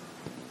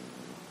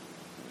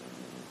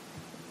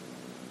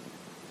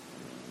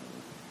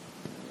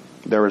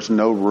 There is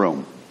no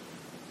room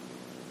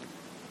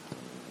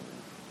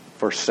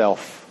for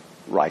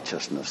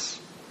self-righteousness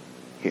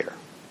here.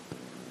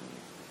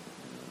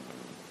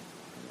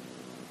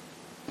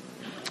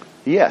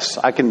 Yes,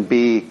 I can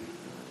be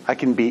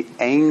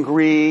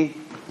angry,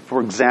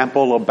 for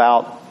example,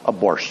 about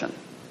abortion.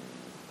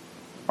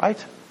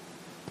 Right?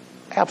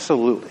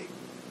 Absolutely.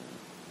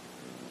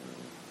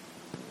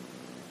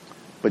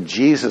 But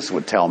Jesus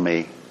would tell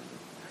me,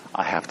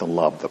 I have to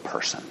love the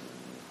person.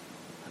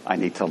 I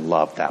need to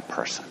love that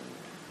person.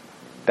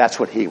 That's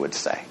what He would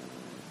say.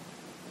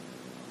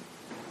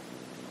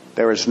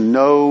 There is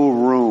no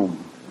room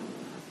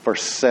for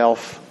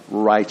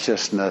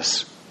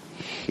self-righteousness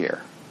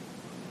here.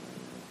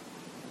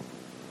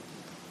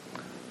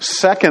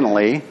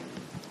 Secondly,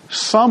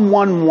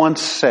 someone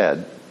once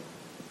said,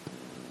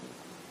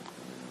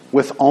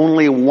 with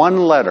only one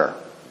letter,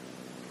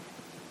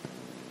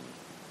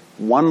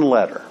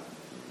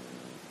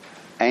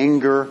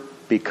 anger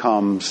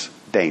becomes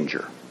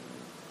danger.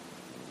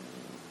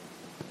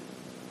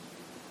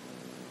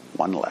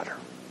 One letter.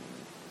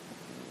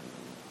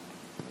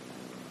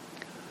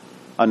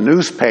 A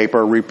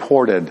newspaper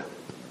reported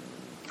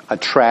a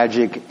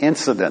tragic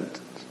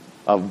incident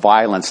of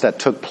violence that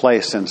took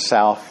place in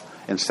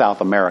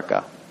South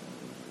America.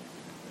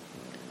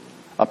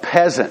 A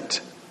peasant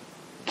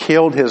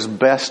killed his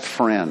best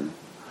friend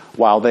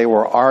while they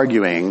were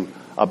arguing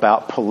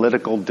about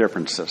political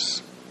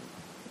differences.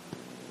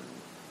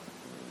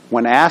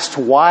 When asked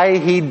why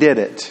he did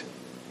it,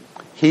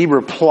 he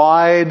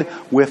replied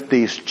with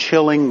these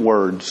chilling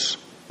words.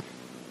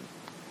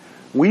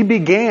 We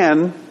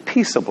began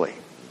peaceably.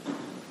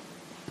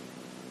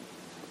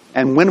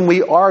 And when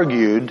we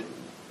argued,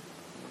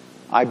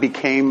 I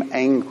became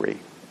angry.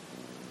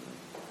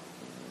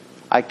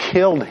 I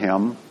killed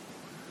him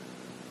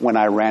when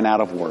I ran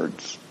out of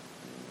words.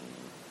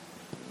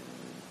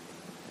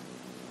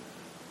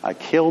 I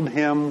killed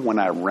him when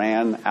I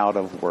ran out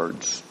of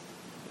words.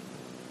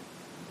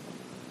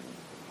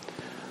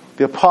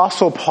 The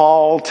Apostle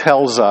Paul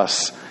tells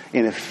us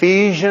in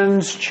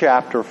Ephesians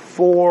chapter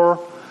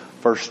 4,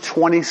 verse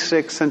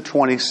 26 and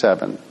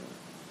 27,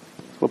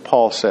 what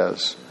Paul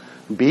says.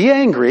 Be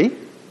angry.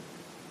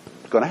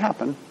 It's going to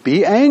happen.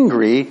 Be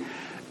angry,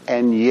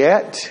 and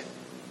yet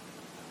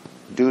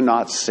do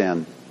not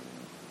sin.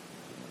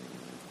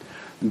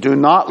 Do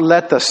not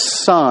let the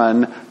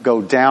sun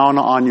go down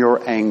on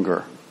your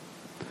anger.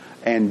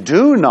 And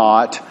do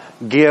not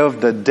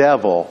give the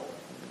devil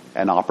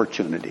an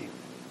opportunity.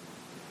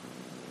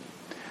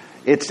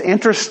 It's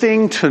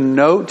interesting to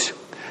note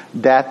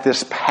that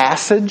this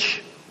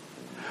passage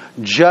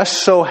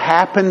just so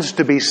happens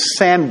to be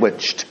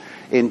sandwiched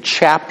in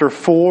chapter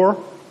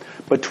 4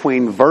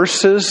 between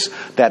verses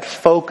that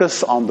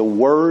focus on the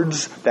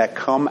words that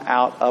come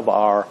out of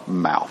our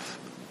mouth.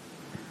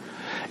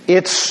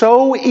 It's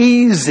so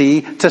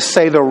easy to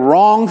say the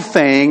wrong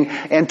thing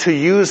and to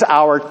use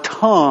our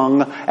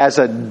tongue as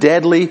a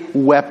deadly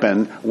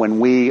weapon when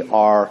we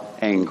are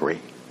angry.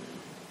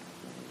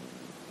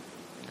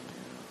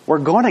 We're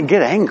going to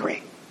get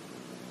angry.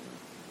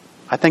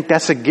 I think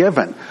that's a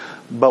given.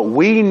 But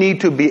we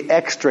need to be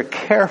extra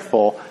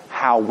careful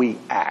how we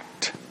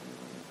act.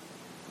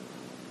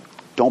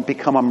 Don't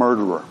become a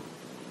murderer.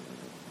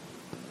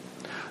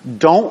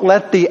 Don't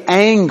let the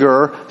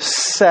anger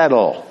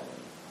settle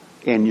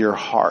in your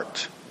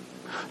heart.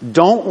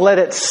 Don't let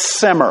it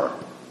simmer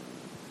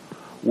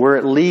where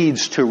it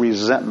leads to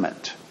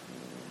resentment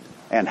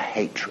and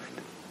hatred.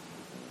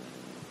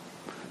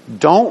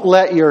 Don't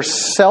let your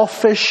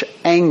selfish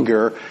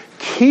anger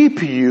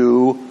keep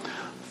you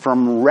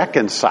from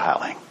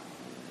reconciling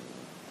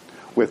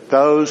with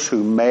those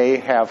who may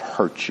have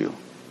hurt you.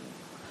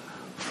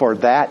 For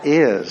that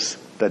is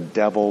the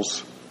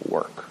devil's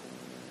work.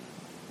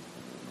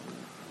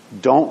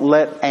 Don't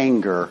let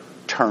anger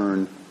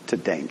turn to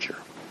danger.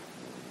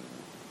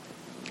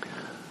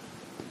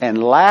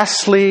 And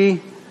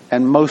lastly,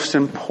 and most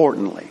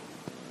importantly,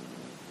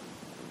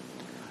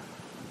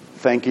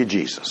 thank you,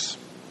 Jesus.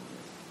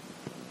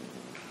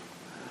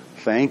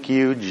 Thank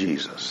you,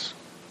 Jesus.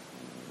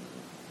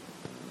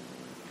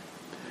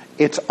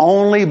 It's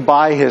only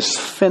by His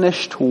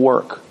finished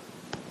work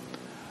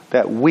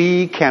that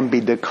we can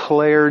be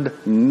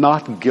declared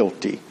not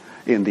guilty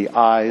in the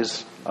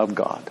eyes of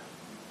God.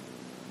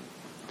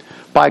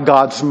 By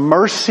God's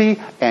mercy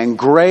and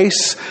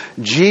grace,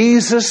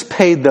 Jesus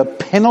paid the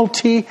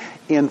penalty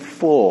in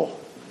full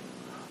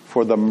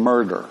for the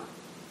murder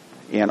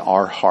in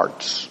our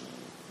hearts.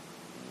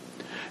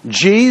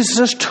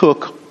 Jesus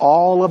took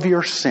all of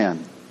your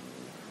sin,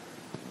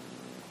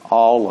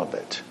 all of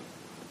it.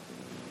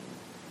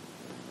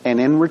 And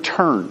in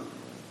return,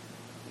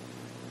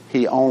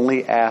 He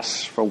only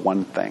asks for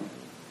one thing.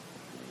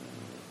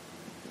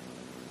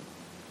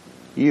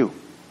 You.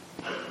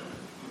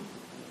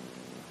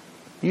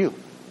 You.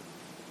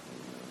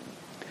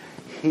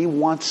 He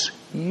wants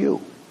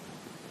you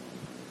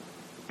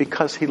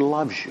because He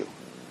loves you.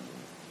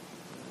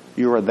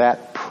 You are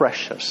that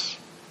precious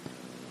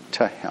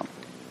to Him.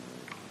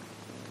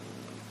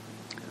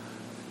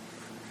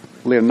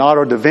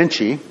 Leonardo da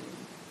Vinci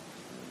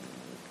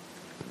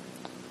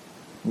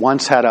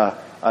once had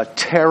a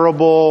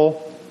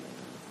terrible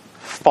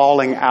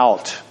falling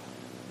out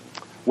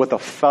with a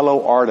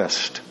fellow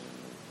artist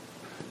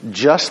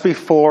just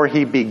before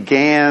he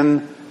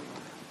began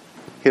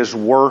his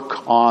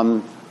work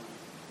on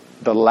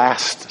the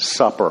Last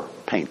Supper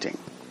painting.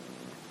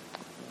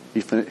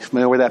 You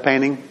familiar with that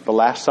painting, The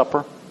Last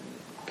Supper?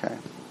 Okay.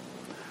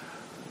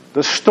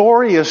 The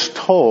story is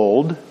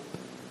told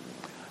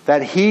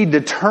that he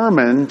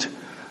determined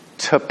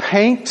to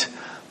paint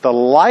the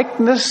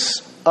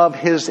likeness of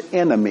his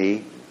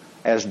enemy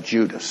as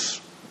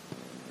Judas.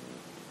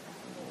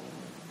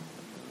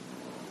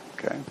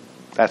 Okay.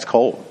 That's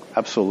cold.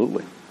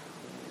 Absolutely.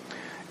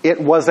 It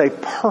was a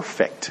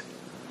perfect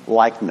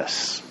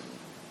likeness.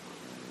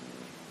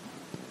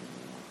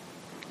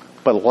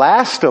 But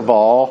last of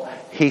all,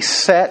 he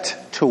set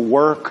to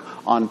work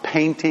on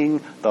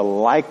painting the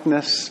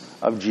likeness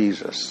of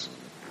Jesus.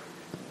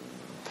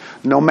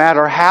 No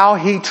matter how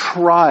he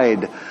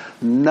tried,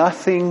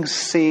 nothing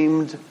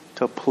seemed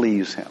to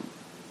please him.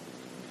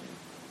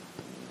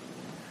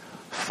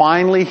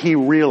 Finally, he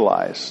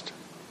realized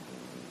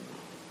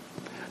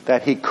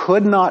that he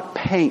could not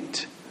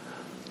paint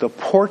the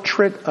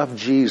portrait of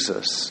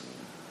Jesus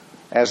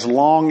as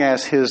long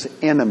as his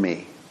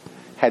enemy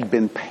had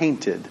been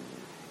painted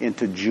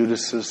into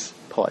Judas's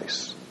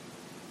place.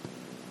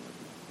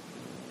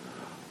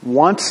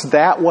 Once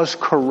that was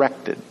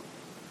corrected,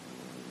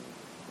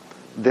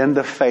 then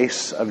the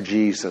face of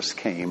Jesus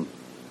came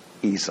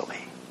easily.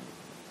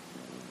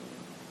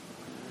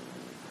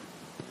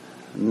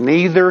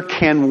 Neither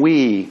can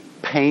we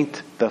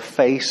paint the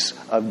face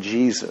of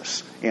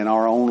Jesus in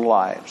our own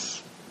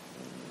lives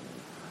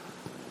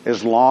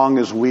as long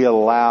as we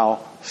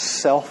allow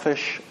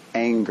selfish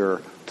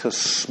anger to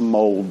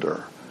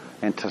smolder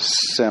and to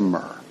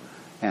simmer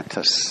and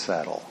to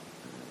settle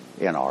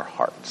in our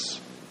hearts.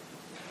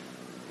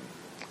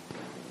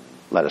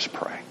 Let us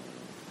pray.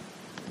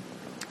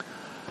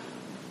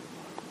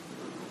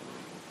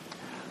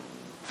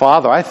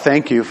 Father, I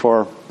thank you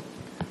for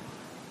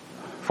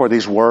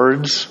these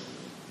words.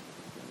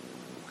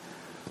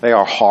 They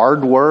are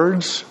hard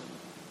words.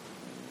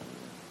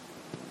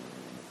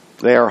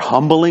 They are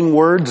humbling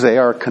words. They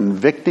are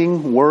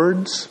convicting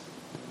words.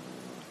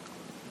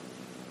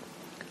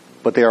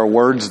 But they are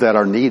words that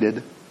are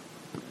needed.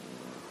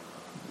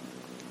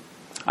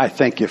 I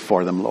thank you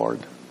for them,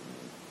 Lord.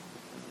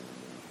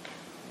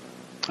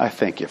 I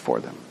thank you for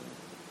them.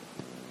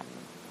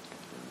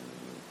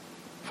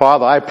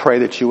 Father, I pray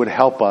that you would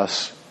help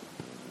us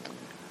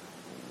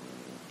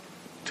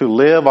to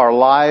live our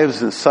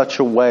lives in such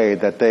a way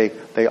that they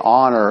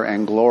honor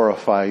and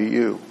glorify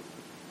you.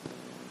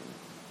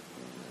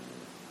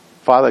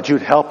 Father, that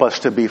you'd help us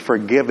to be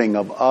forgiving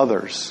of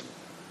others,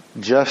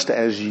 just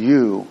as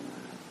you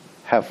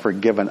have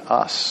forgiven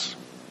us.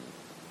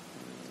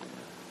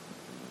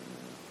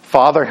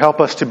 Father, help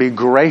us to be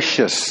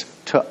gracious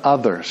to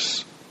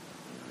others,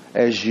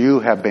 as you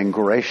have been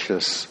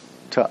gracious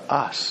to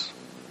us.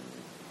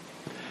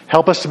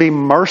 Help us to be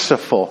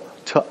merciful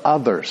to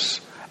others,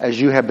 as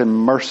you have been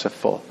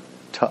merciful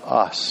to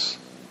us.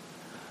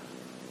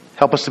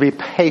 Help us to be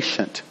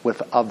patient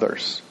with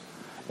others,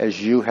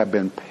 as you have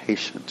been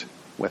patient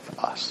with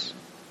us.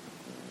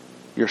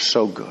 You're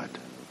so good.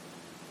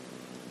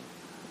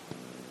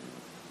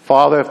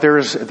 Father, if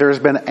there's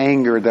been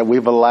anger that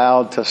we've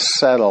allowed to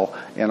settle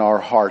in our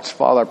hearts,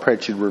 Father, I pray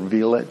that you'd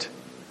reveal it.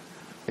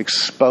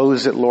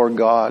 Expose it, Lord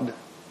God.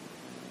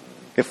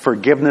 If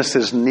forgiveness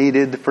is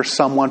needed for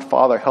someone,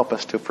 Father, help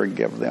us to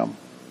forgive them.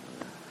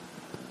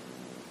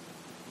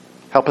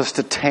 Help us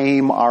to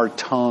tame our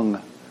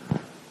tongue,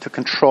 to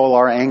control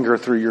our anger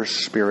through your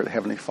Spirit,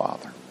 Heavenly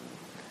Father.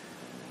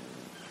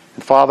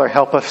 And Father,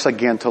 help us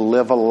again to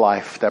live a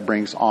life that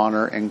brings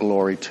honor and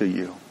glory to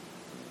you.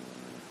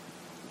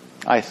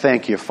 I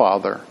thank you,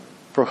 Father,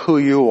 for who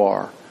you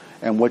are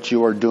and what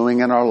you are doing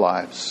in our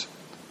lives.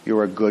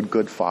 You're a good,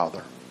 good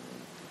Father.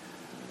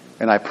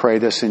 And I pray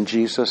this in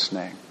Jesus'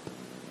 name.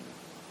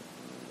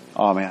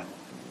 Amen.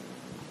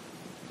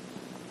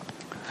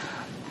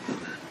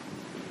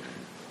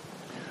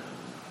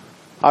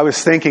 I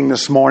was thinking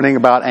this morning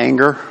about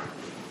anger.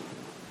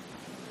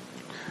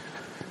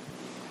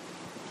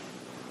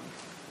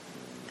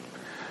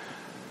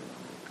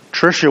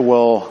 Tricia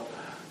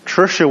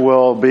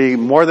will be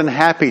more than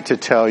happy to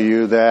tell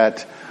you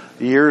that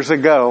years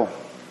ago,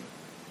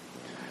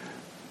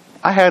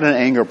 I had an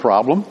anger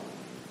problem.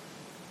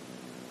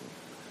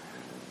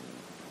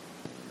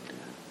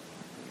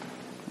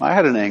 I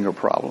had an anger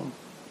problem.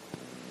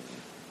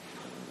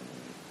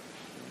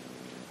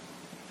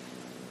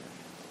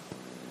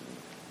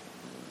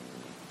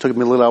 Took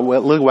me a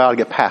little while to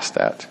get past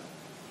that.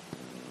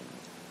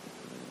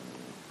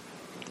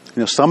 You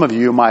know, some of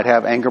you might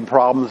have anger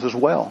problems as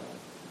well.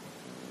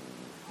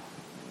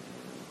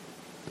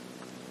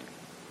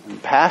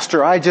 And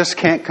Pastor, I just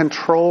can't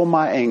control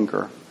my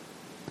anger.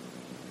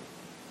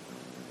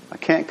 I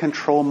can't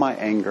control my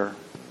anger.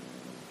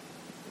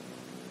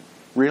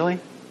 Really?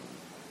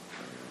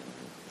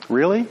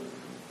 Really?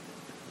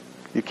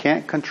 You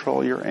can't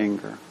control your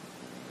anger.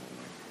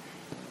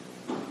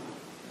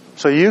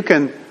 So you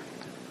can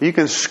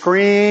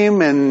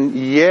scream and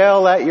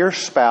yell at your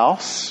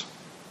spouse.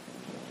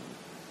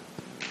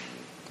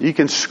 You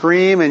can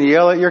scream and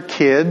yell at your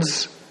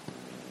kids.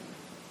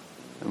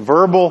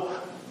 Verbal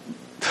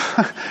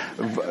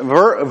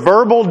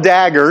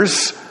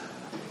daggers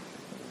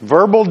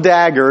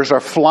are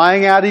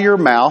flying out of your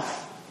mouth,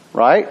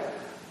 right?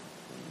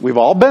 We've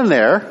all been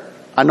there.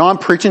 I know I'm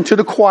preaching to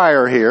the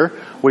choir here.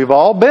 We've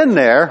all been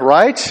there,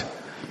 right?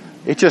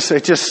 It's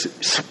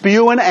just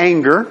spewing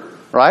anger,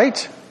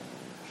 right?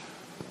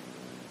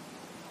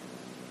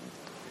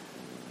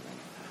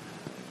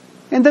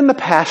 And then the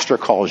pastor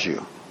calls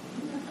you.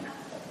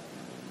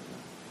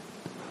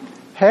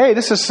 Hey,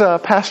 this is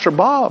Pastor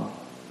Bob.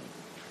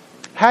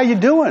 How you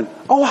doing?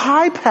 Oh,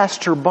 hi,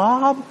 Pastor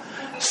Bob.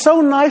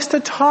 So nice to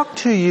talk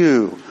to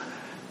you.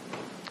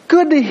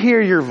 Good to hear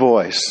your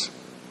voice.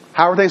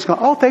 How are things going?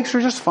 Oh, things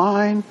are just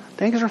fine.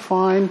 Things are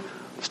fine.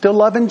 Still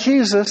loving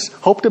Jesus.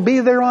 Hope to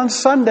be there on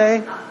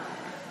Sunday.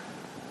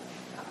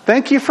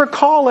 Thank you for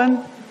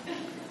calling.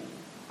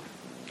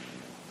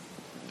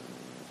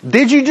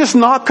 Did you just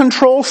not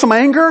control some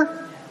anger?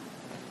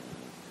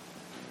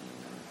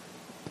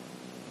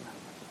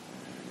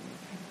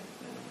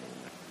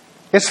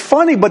 It's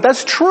funny, but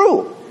that's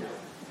true.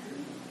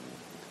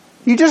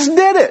 You just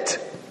did it.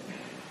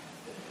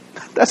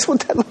 That's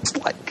what that looks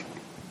like.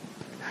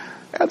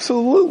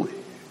 Absolutely.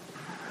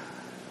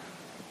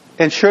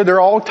 And sure, there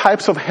are all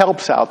types of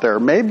helps out there.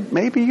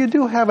 Maybe you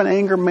do have an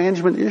anger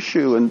management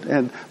issue,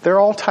 and there are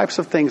all types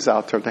of things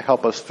out there to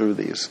help us through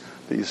these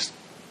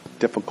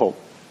difficult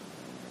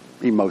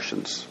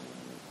emotions.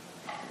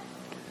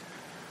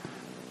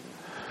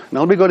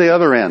 Now let me go to the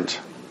other end.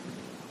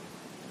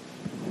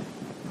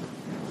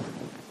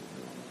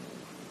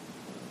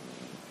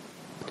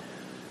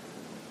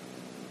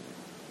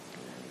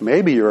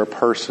 Maybe you're a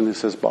person who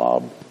says,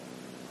 Bob,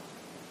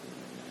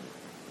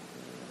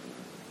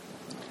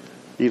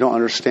 you don't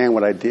understand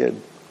what I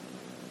did.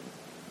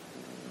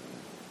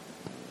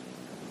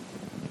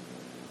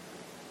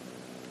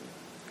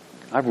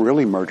 I've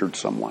really murdered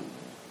someone.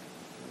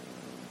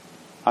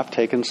 I've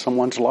taken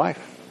someone's life.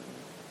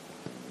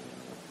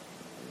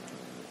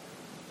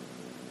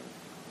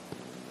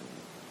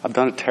 I've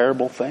done a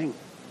terrible thing.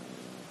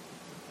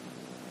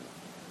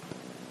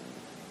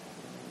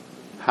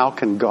 How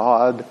can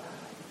God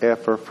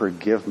ever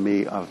forgive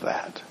me of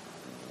that?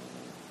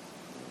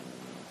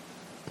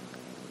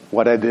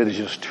 What I did is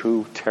just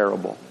too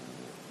terrible.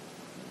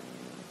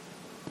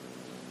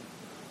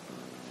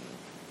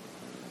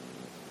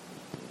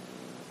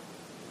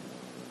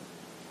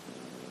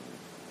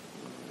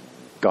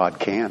 God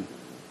can,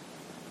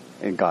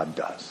 and God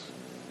does.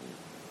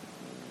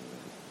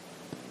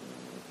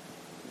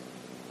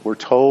 We're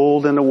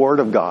told in the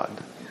Word of God,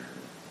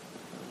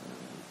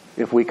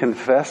 if we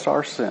confess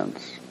our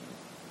sins,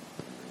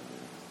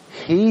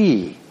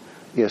 He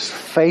is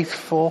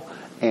faithful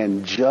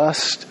and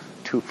just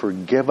to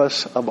forgive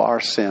us of our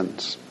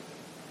sins.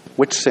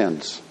 Which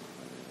sins?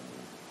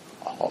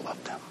 All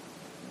of them.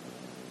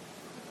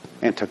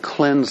 And to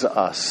cleanse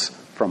us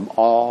from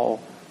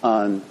all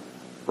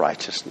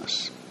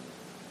unrighteousness.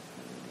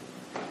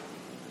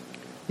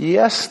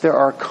 Yes, there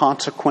are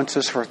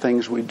consequences for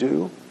things we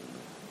do.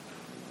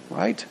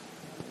 Right?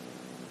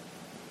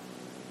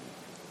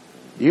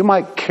 You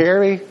might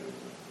carry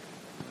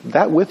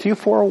that with you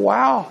for a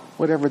while,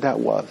 whatever that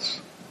was.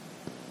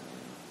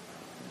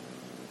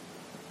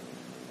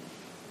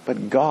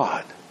 But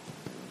God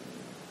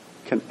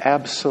can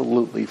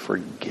absolutely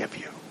forgive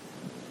you.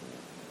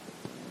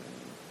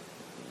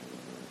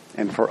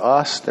 And for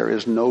us, there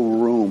is no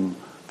room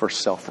for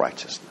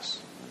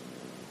self-righteousness.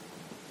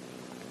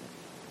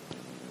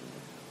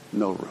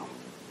 No room.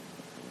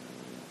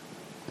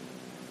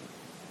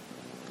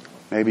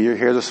 Maybe you're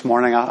here this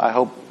morning. I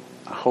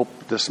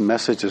hope this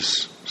message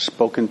has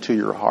spoken to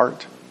your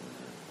heart.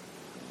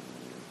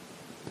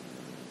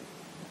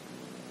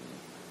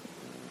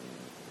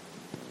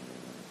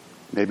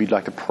 Maybe you'd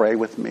like to pray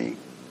with me.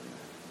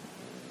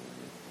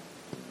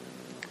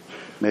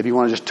 Maybe you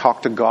want to just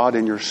talk to God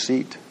in your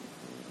seat.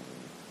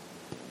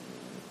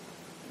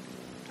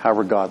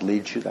 However God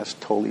leads you, that's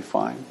totally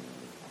fine.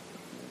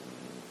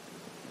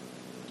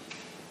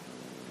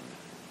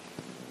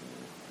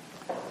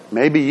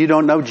 Maybe you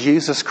don't know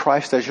Jesus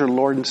Christ as your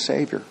Lord and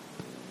Savior.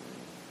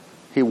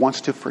 He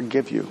wants to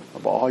forgive you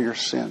of all your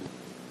sin.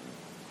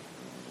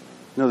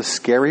 You know, the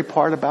scary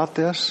part about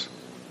this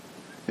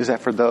is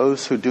that for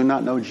those who do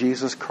not know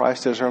Jesus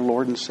Christ as our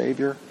Lord and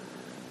Savior,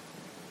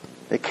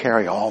 they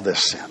carry all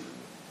this sin.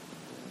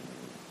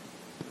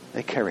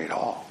 They carry it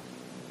all.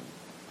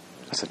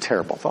 That's a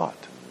terrible thought.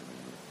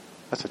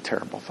 That's a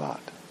terrible thought.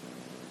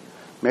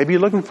 Maybe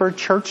you're looking for a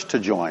church to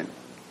join.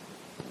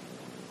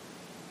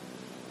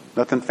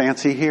 Nothing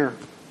fancy here.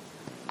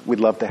 We'd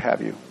love to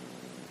have you.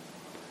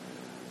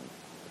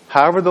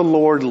 However the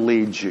Lord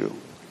leads you,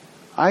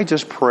 I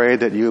just pray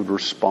that you would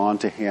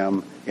respond to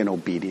Him in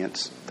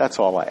obedience. That's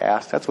all I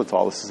ask. That's what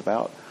all this is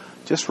about.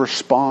 Just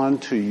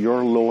respond to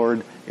your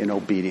Lord in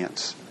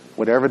obedience,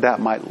 whatever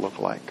that might look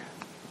like.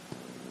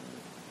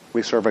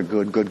 We serve a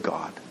good, good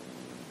God.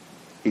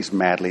 He's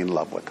madly in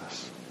love with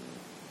us.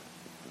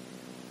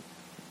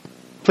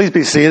 Please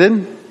be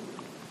seated.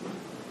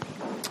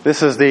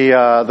 This is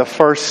the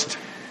first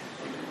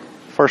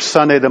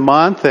Sunday of the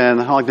month, and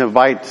I'd like to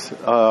invite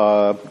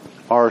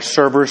our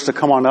servers to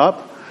come on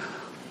up.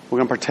 We're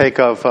going to partake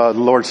of the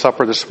Lord's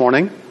Supper this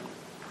morning.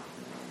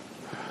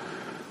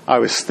 I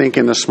was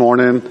thinking this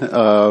morning,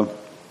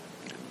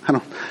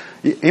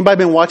 anybody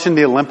been watching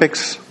the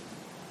Olympics?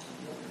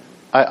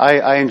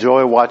 I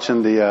enjoy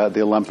watching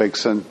the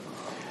Olympics, and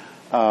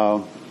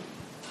I've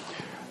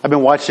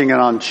been watching it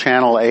on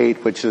Channel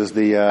 8, which is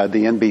the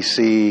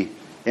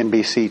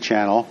NBC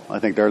channel. I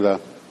think they're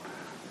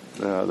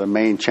the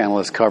main channel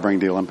that's covering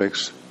the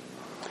Olympics.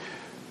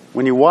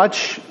 When you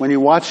watch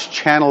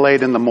Channel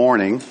 8 in the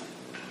morning,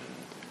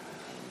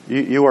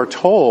 you are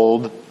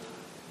told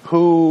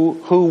who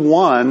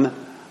won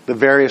the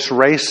various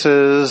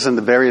races and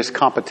the various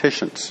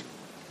competitions.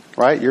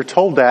 Right? You're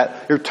told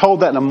that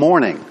in the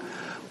morning.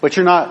 But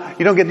you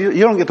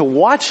don't get to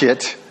watch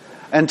it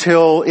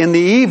until in the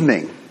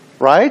evening,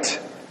 right?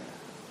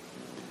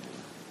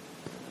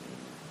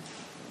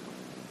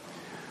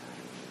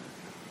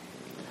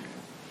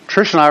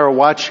 Trish and I were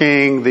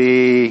watching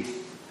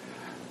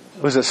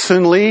was it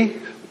Sun Lee?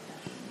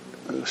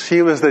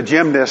 She was the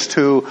gymnast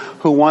who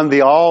won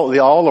the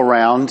all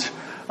around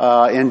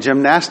in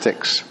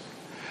gymnastics.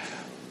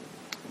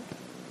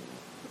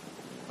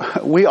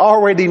 We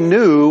already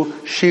knew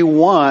she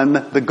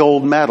won the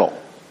gold medal.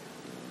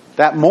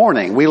 That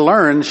morning, we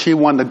learned she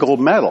won the gold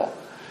medal.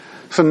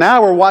 So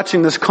now we're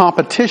watching this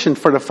competition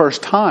for the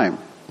first time.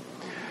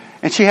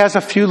 And she has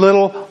a few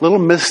little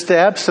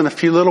missteps and a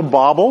few little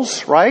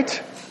bobbles,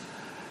 right?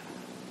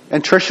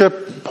 And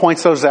Tricia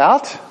points those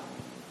out.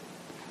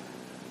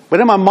 But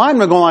in my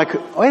mind, I'm going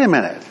like, wait a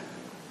minute.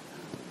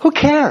 Who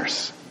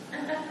cares?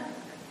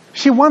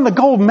 She won the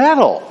gold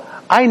medal.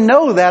 I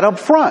know that up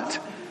front.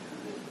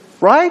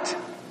 Right?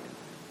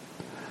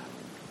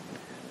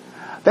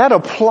 That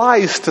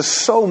applies to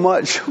so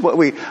much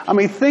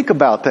think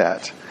about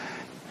that.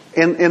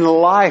 In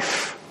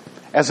life,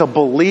 as a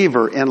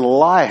believer, in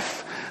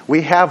life,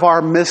 we have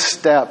our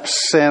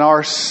missteps and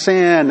our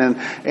sin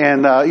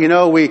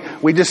and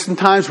we just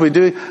sometimes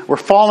we're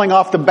falling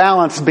off the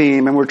balance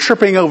beam and we're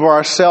tripping over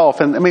ourselves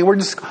and we're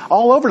just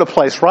all over the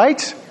place,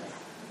 right?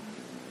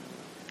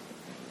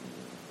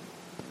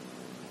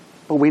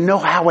 But we know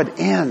how it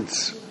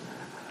ends.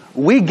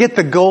 We get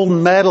the gold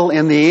medal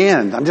in the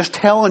end. I'm just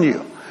telling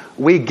you.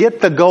 We get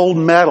the gold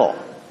medal.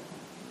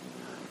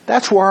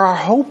 That's where our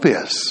hope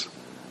is.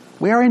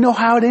 We already know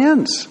how it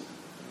ends.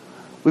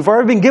 We've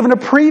already been given a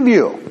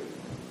preview.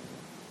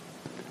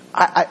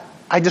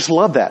 I I just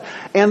love that.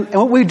 And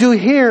what we do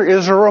here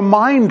is a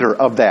reminder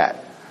of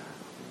that.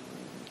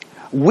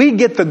 We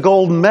get the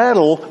gold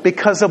medal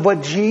because of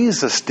what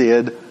Jesus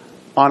did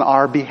on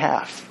our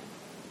behalf.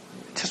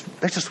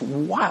 It's just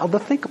wild to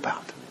think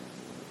about.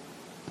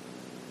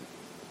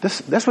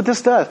 That's what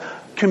this does.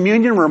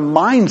 Communion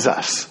reminds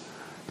us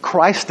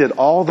Christ did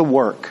all the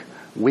work.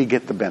 We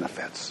get the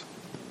benefits.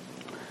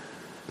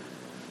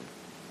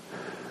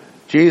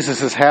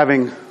 Jesus is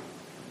having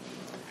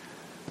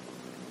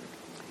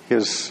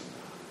his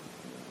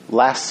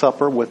Last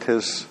Supper with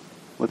his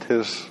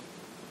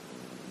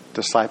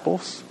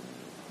disciples.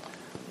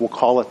 We'll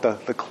call it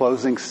the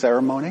closing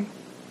ceremony.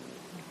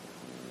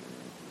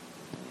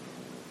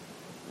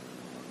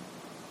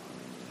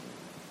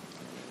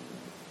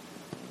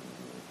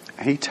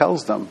 He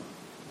tells them,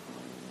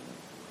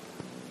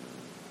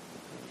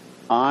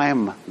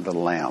 I'm the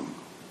Lamb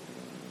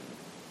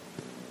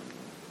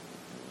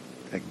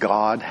that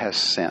God has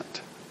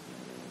sent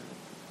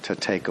to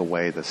take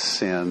away the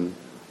sin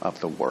of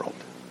the world.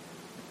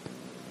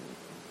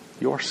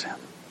 Your sin.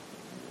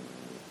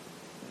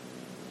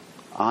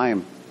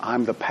 I'm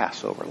the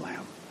Passover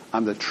lamb.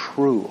 I'm the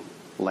true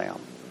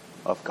Lamb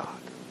of God.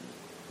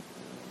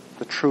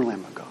 The true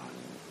Lamb of God.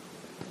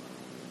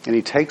 And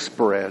he takes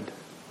bread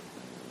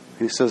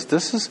and he says,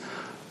 this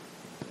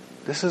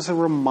is a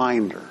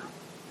reminder.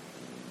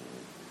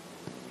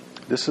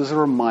 This is a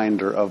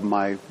reminder of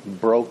my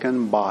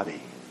broken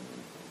body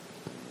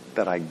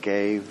that I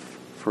gave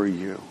for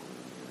you.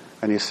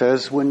 And he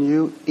says, when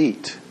you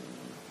eat,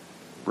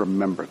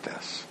 remember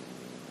this.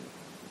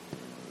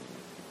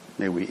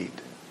 May we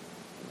eat.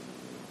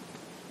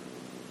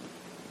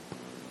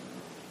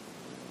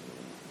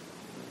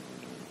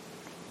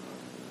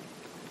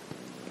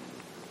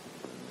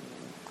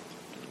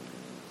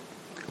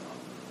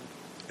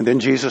 And then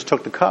Jesus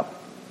took the cup.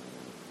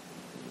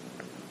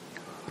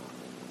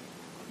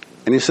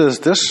 And he says,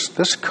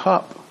 this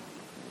cup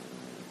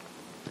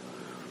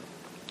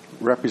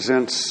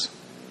represents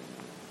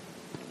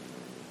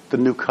the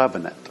new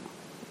covenant.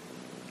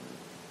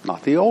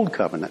 Not the old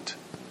covenant,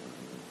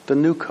 the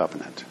new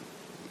covenant,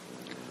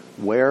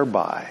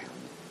 whereby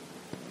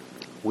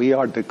we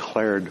are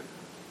declared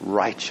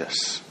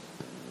righteous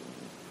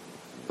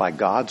by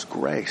God's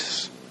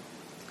grace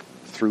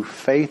through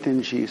faith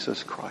in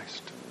Jesus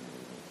Christ.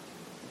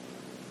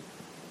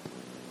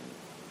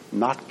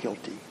 Not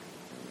guilty.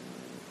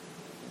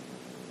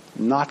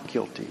 Not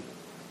guilty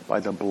by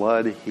the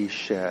blood he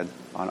shed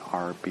on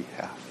our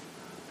behalf.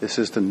 This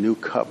is the new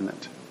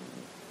covenant.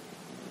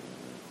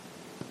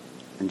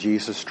 And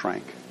Jesus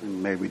drank,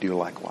 and may we do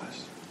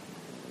likewise.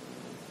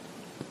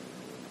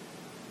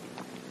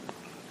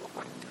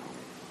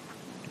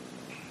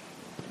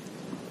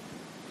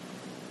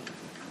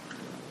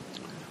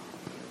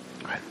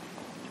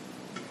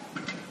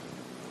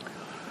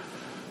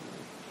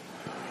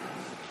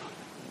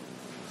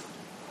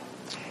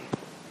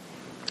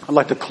 I'd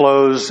like to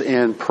close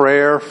in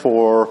prayer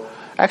for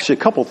actually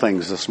a couple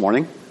things this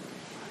morning.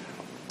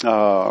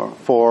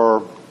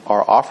 For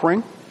our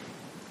offering.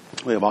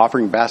 We have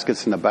offering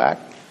baskets in the back.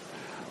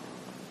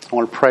 I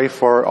want to pray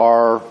for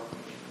our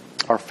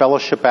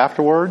fellowship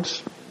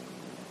afterwards.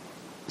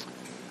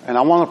 And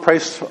I want to pray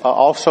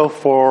also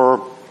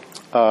for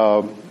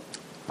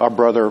our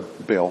brother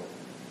Bill.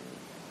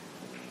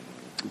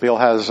 Bill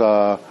has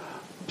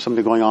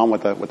something going on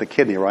with the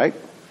kidney, right?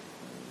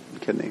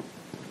 Kidney.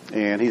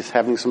 And he's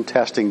having some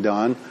testing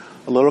done.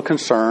 A little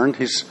concerned.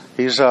 He's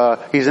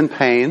in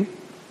pain.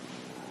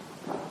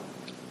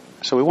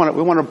 So we want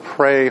to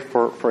pray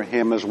for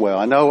him as well.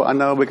 I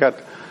know we got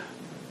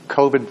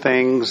COVID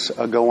things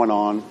going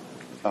on,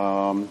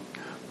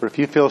 but if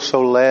you feel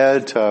so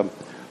led to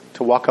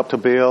walk up to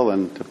Bill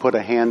and to put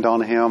a hand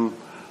on him,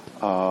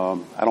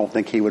 I don't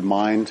think he would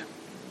mind.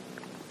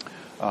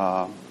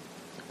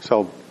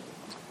 So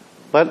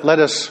let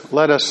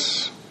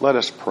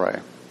us pray.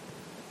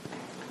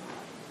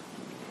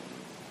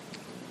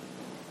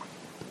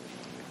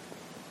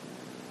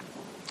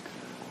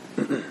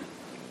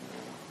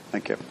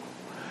 Thank you.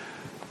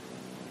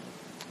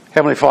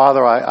 Heavenly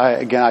Father,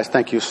 I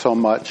thank you so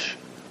much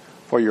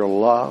for your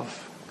love,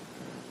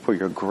 for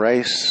your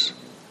grace,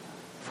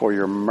 for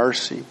your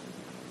mercy.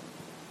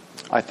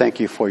 I thank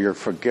you for your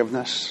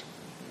forgiveness.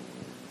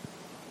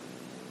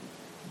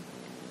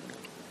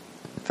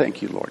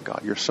 Thank you, Lord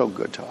God. You're so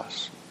good to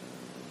us.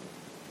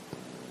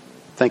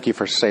 Thank you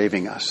for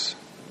saving us.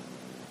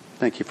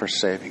 Thank you for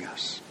saving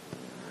us.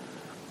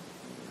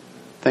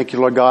 Thank you,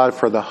 Lord God,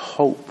 for the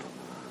hope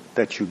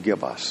that you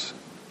give us.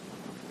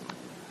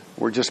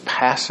 We're just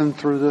passing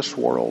through this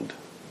world.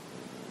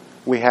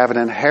 We have an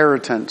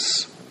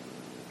inheritance.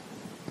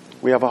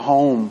 We have a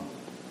home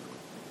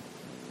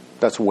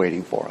that's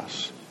waiting for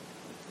us.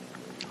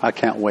 I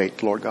can't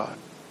wait, Lord God.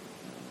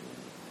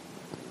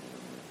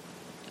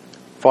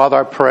 Father,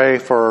 I pray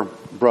for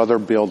Brother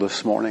Bill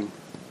this morning.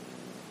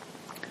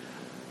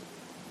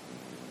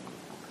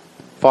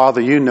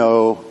 Father, you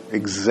know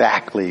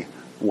exactly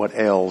what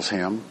ails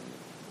him.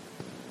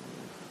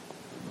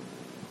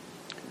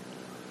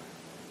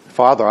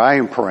 Father, I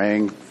am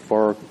praying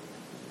for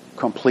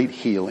complete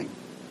healing.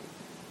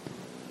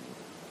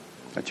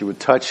 That you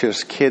would touch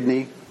his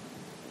kidney.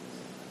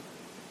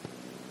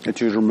 That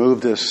you would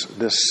remove this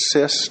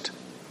cyst.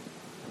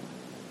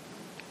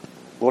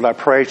 Lord, I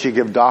pray that you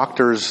give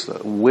doctors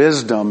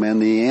wisdom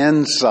and the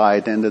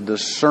insight and the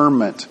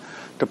discernment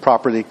to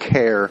properly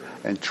care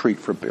and treat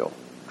Bill.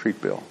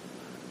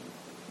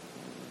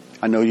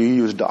 I know you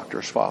use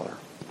doctors, Father,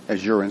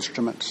 as your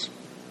instruments.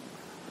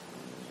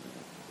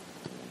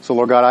 So,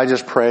 Lord God, I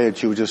just pray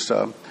that you would just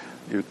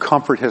you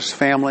comfort his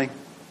family.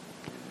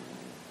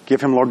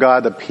 Give him, Lord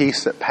God, the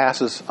peace that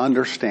passes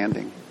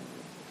understanding.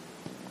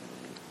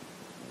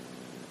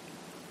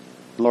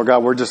 Lord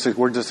God, we're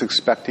just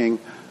expecting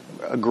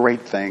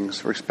great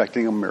things. We're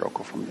expecting a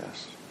miracle from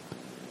this.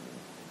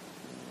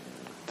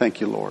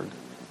 Thank you, Lord.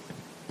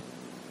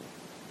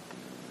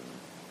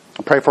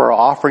 I pray for our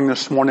offering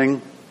this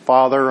morning,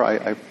 Father.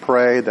 I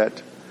pray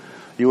that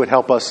you would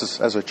help us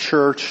as a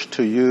church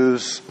to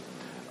use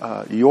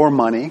your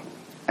money,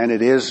 and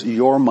it is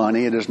your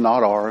money, it is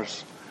not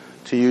ours,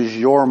 to use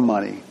your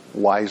money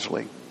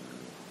wisely.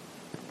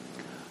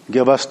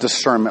 Give us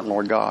discernment,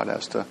 Lord God,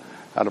 as to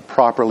how to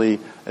properly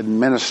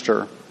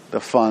administer the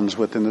funds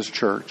within this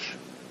church.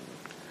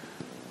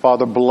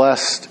 Father,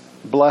 bless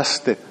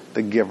the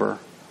giver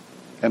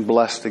and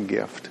bless the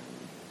gift.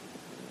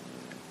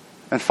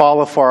 And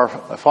Father, for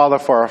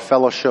our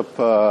fellowship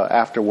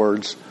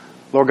afterwards,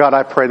 Lord God,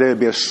 I pray there would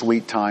be a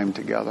sweet time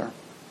together.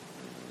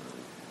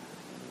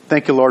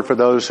 Thank you, Lord, for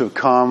those who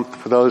come,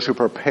 for those who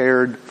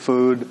prepared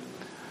food.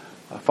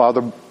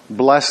 Father,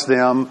 bless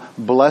them.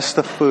 Bless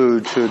the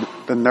food to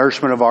the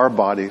nourishment of our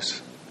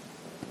bodies.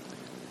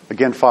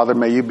 Again, Father,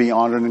 may you be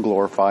honored and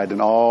glorified in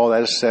all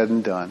that is said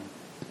and done.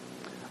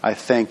 I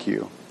thank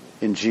you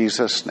in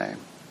Jesus' name.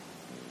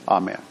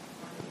 Amen.